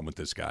basketball problem with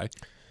this guy.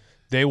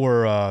 They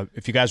were,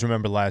 if you guys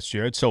remember last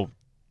year, it's so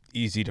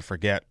easy to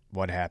forget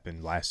what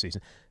happened last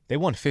season. They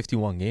won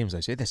 51 games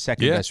last year, the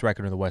second best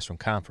record in the Western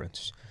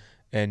Conference.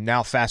 And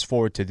now fast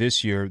forward to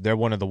this year, they're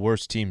one of the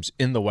worst teams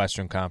in the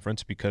Western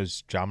Conference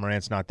because Ja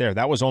Morant's not there.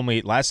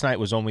 Last night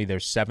was only their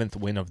 7th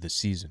win of the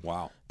season.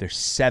 Wow. They're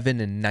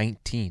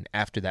 7-19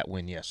 after that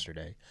win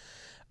yesterday.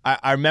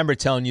 I remember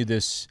telling you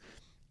this.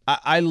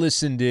 I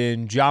listened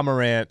in. Ja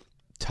Morant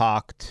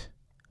talked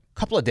a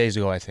couple of days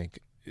ago, I think.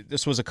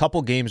 This was a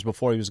couple games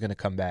before he was going to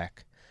come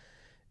back.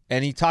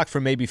 And he talked for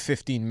maybe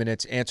 15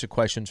 minutes, answered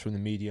questions from the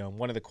media. And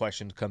one of the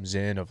questions comes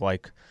in of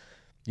like,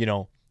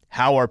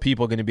 how are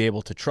people going to be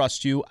able to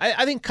trust you?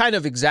 I think kind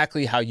of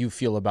exactly how you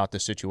feel about the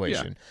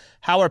situation. Yeah.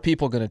 How are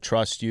people going to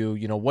trust you?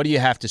 What do you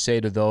have to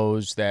say to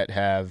those that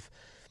have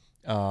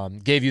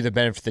gave you the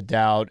benefit of the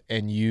doubt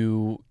and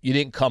you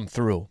didn't come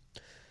through?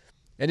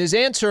 And his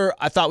answer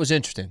I thought was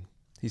interesting.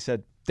 He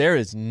said, there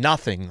is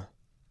nothing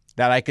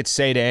that I could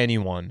say to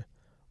anyone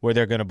where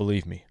they're going to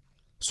believe me.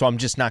 So I'm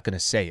just not going to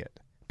say it.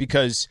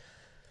 Because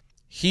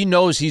he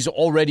knows he's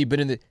already been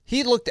in the –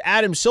 he looked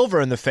Adam Silver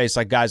in the face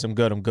like, guys, I'm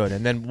good.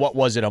 And then what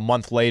was it, a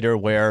month later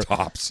where –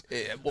 Tops.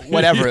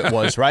 Whatever it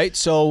was, right?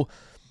 So,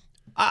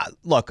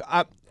 look,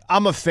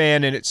 I'm a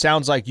fan, and it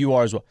sounds like you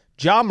are as well.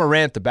 Ja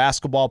Morant, the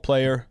basketball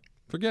player –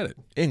 forget it.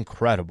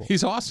 Incredible.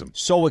 He's awesome.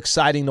 So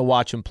exciting to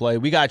watch him play.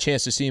 We got a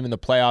chance to see him in the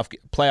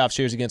playoff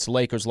series against the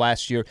Lakers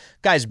last year.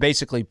 Guy's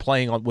basically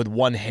playing with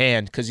one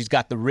hand because he's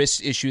got the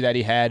wrist issue that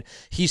he had.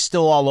 He's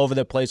still all over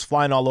the place,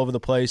 flying all over the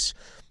place.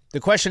 The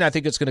question I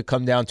think it's going to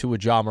come down to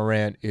with Ja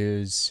Morant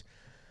is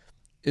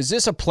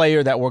this a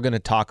player that we're going to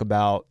talk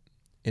about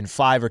in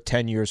 5 or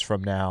 10 years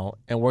from now,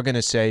 and we're going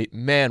to say,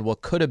 man,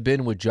 what could have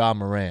been with Ja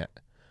Morant?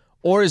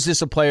 Or is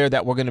this a player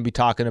that we're going to be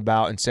talking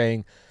about and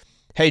saying,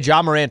 hey,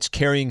 Ja Morant's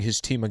carrying his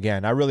team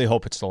again? I really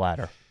hope it's the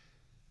latter.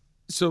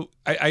 So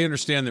I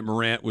understand that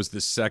Morant was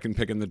the second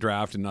pick in the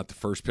draft and not the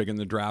first pick in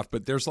the draft,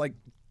 but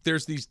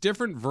there's these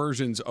different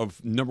versions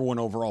of number one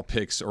overall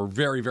picks or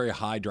very, very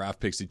high draft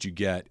picks that you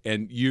get,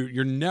 and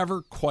you're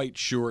never quite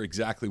sure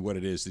exactly what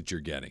it is that you're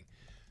getting.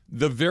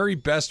 The very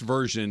best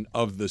version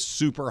of the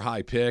super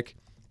high pick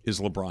is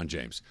LeBron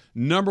James.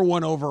 Number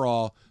one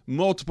overall,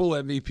 multiple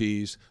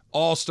MVPs,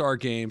 all-star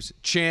games,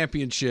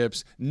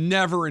 championships,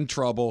 never in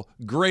trouble,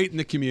 great in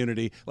the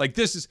community. Like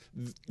this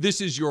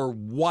is your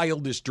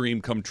wildest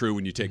dream come true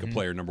when you take a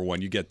player number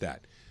one. You get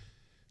that.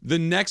 The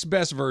next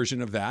best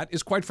version of that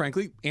is, quite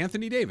frankly,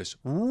 Anthony Davis.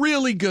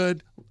 Really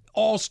good,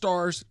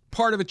 all-stars,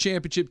 part of a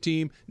championship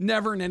team,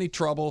 never in any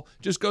trouble,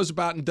 just goes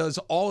about and does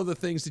all of the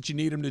things that you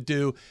need him to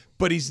do,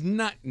 but he's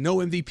no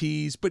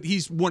MVPs, but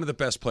he's one of the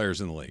best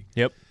players in the league.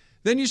 Yep.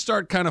 Then you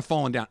start kind of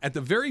falling down. At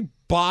the very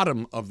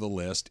bottom of the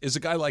list is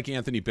a guy like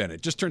Anthony Bennett.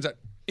 Just turns out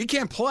he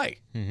can't play.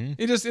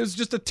 It was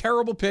just a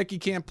terrible pick. He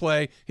can't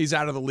play. He's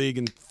out of the league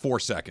in 4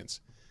 seconds.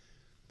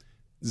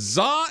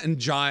 Will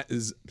Ja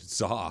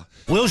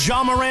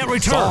Morant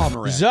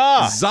return?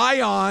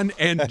 Zion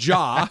and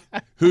Ja,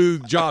 who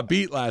Ja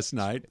beat last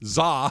night.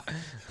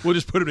 We'll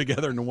just put them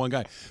together into one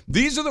guy.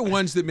 These are the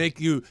ones that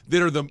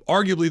that are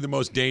arguably the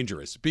most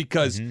dangerous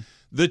because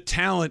the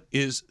talent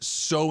is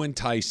so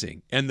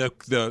enticing. And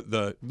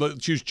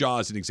let's use Ja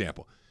as an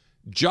example.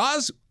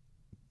 Ja's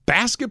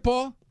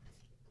basketball,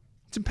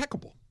 it's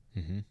impeccable.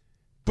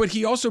 But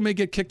he also may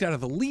get kicked out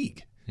of the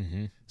league.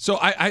 So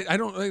I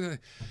don't.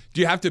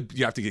 Do you have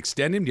to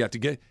extend him? Do you have to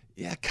get?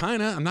 Yeah,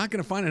 kind of. I'm not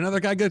going to find another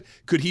guy good.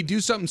 Could he do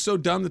something so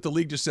dumb that the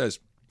league just says,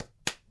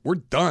 we're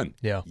done?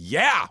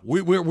 Yeah.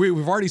 We've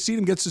already seen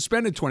him get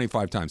suspended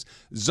 25 times.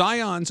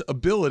 Zion's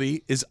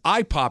ability is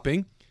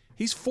eye-popping.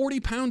 He's 40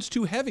 pounds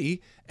too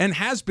heavy and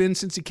has been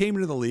since he came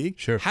into the league.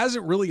 Sure.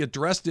 Hasn't really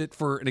addressed it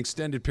for an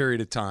extended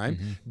period of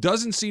time.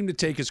 Doesn't seem to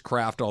take his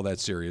craft all that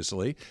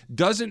seriously.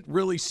 Doesn't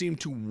really seem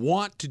to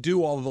want to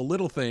do all of the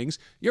little things.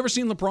 You ever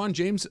seen LeBron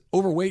James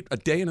overweight a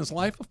day in his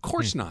life? Of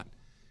course not.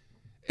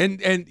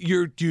 And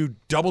you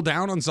double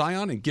down on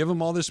Zion and give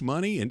him all this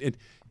money? And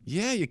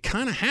yeah, you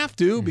kind of have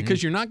to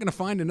because you're not going to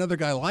find another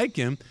guy like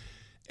him.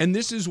 And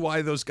this is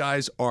why those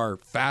guys are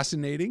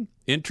fascinating,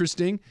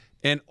 interesting,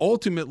 and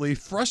ultimately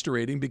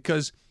frustrating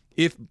because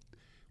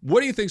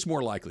what do you think is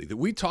more likely? That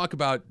we talk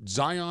about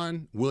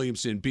Zion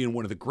Williamson being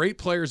one of the great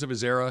players of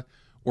his era,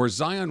 or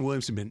Zion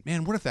Williamson being,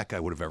 man, what if that guy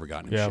would have ever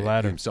gotten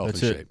himself in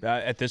shape?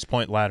 At this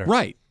point, ladder.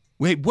 Right.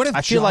 Wait, what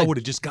if Ja would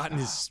have just gotten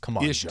his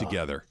ish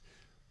together?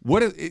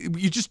 What if,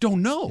 you just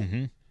don't know.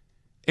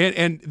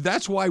 And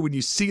that's why when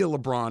you see a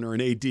LeBron or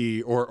an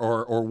AD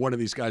or one of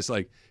these guys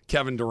like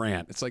Kevin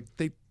Durant, it's like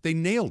they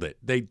nailed it.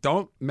 They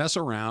don't mess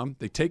around.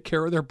 They take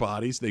care of their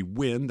bodies. They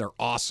win. They're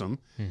awesome.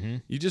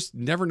 You just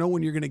never know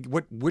when you're going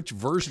to which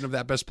version of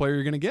that best player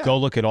you're going to get. Go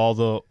look at all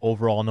the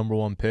overall number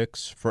one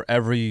picks. For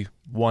every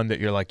one that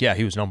you're like, yeah,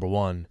 he was number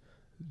one,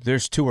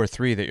 there's 2 or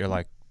 3 that you're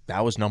like,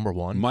 that was number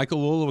one. Michael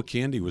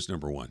Olowokandi was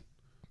number one.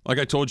 Like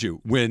I told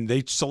you, when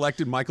they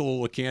selected Michael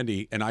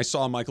Olowokandi, and I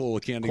saw Michael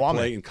Olowokandi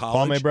play in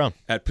college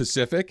at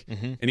Pacific,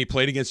 and he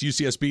played against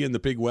UCSB in the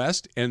Big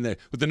West, and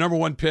with the number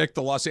one pick,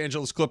 the Los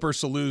Angeles Clippers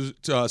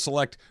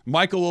select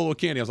Michael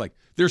Olowokandi. I was like,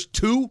 there's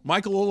 2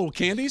 Michael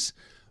Olowokandis?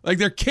 Like,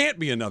 there can't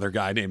be another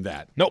guy named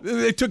that. Nope.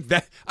 They took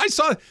that. I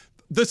saw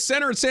the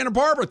center at Santa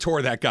Barbara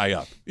tore that guy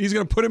up. He's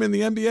going to put him in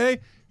the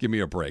NBA? Give me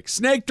a break.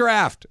 Snake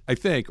draft, I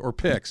think, or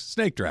picks.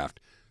 Snake draft.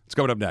 It's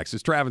coming up next.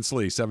 It's Travis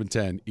Lee,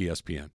 710 ESPN.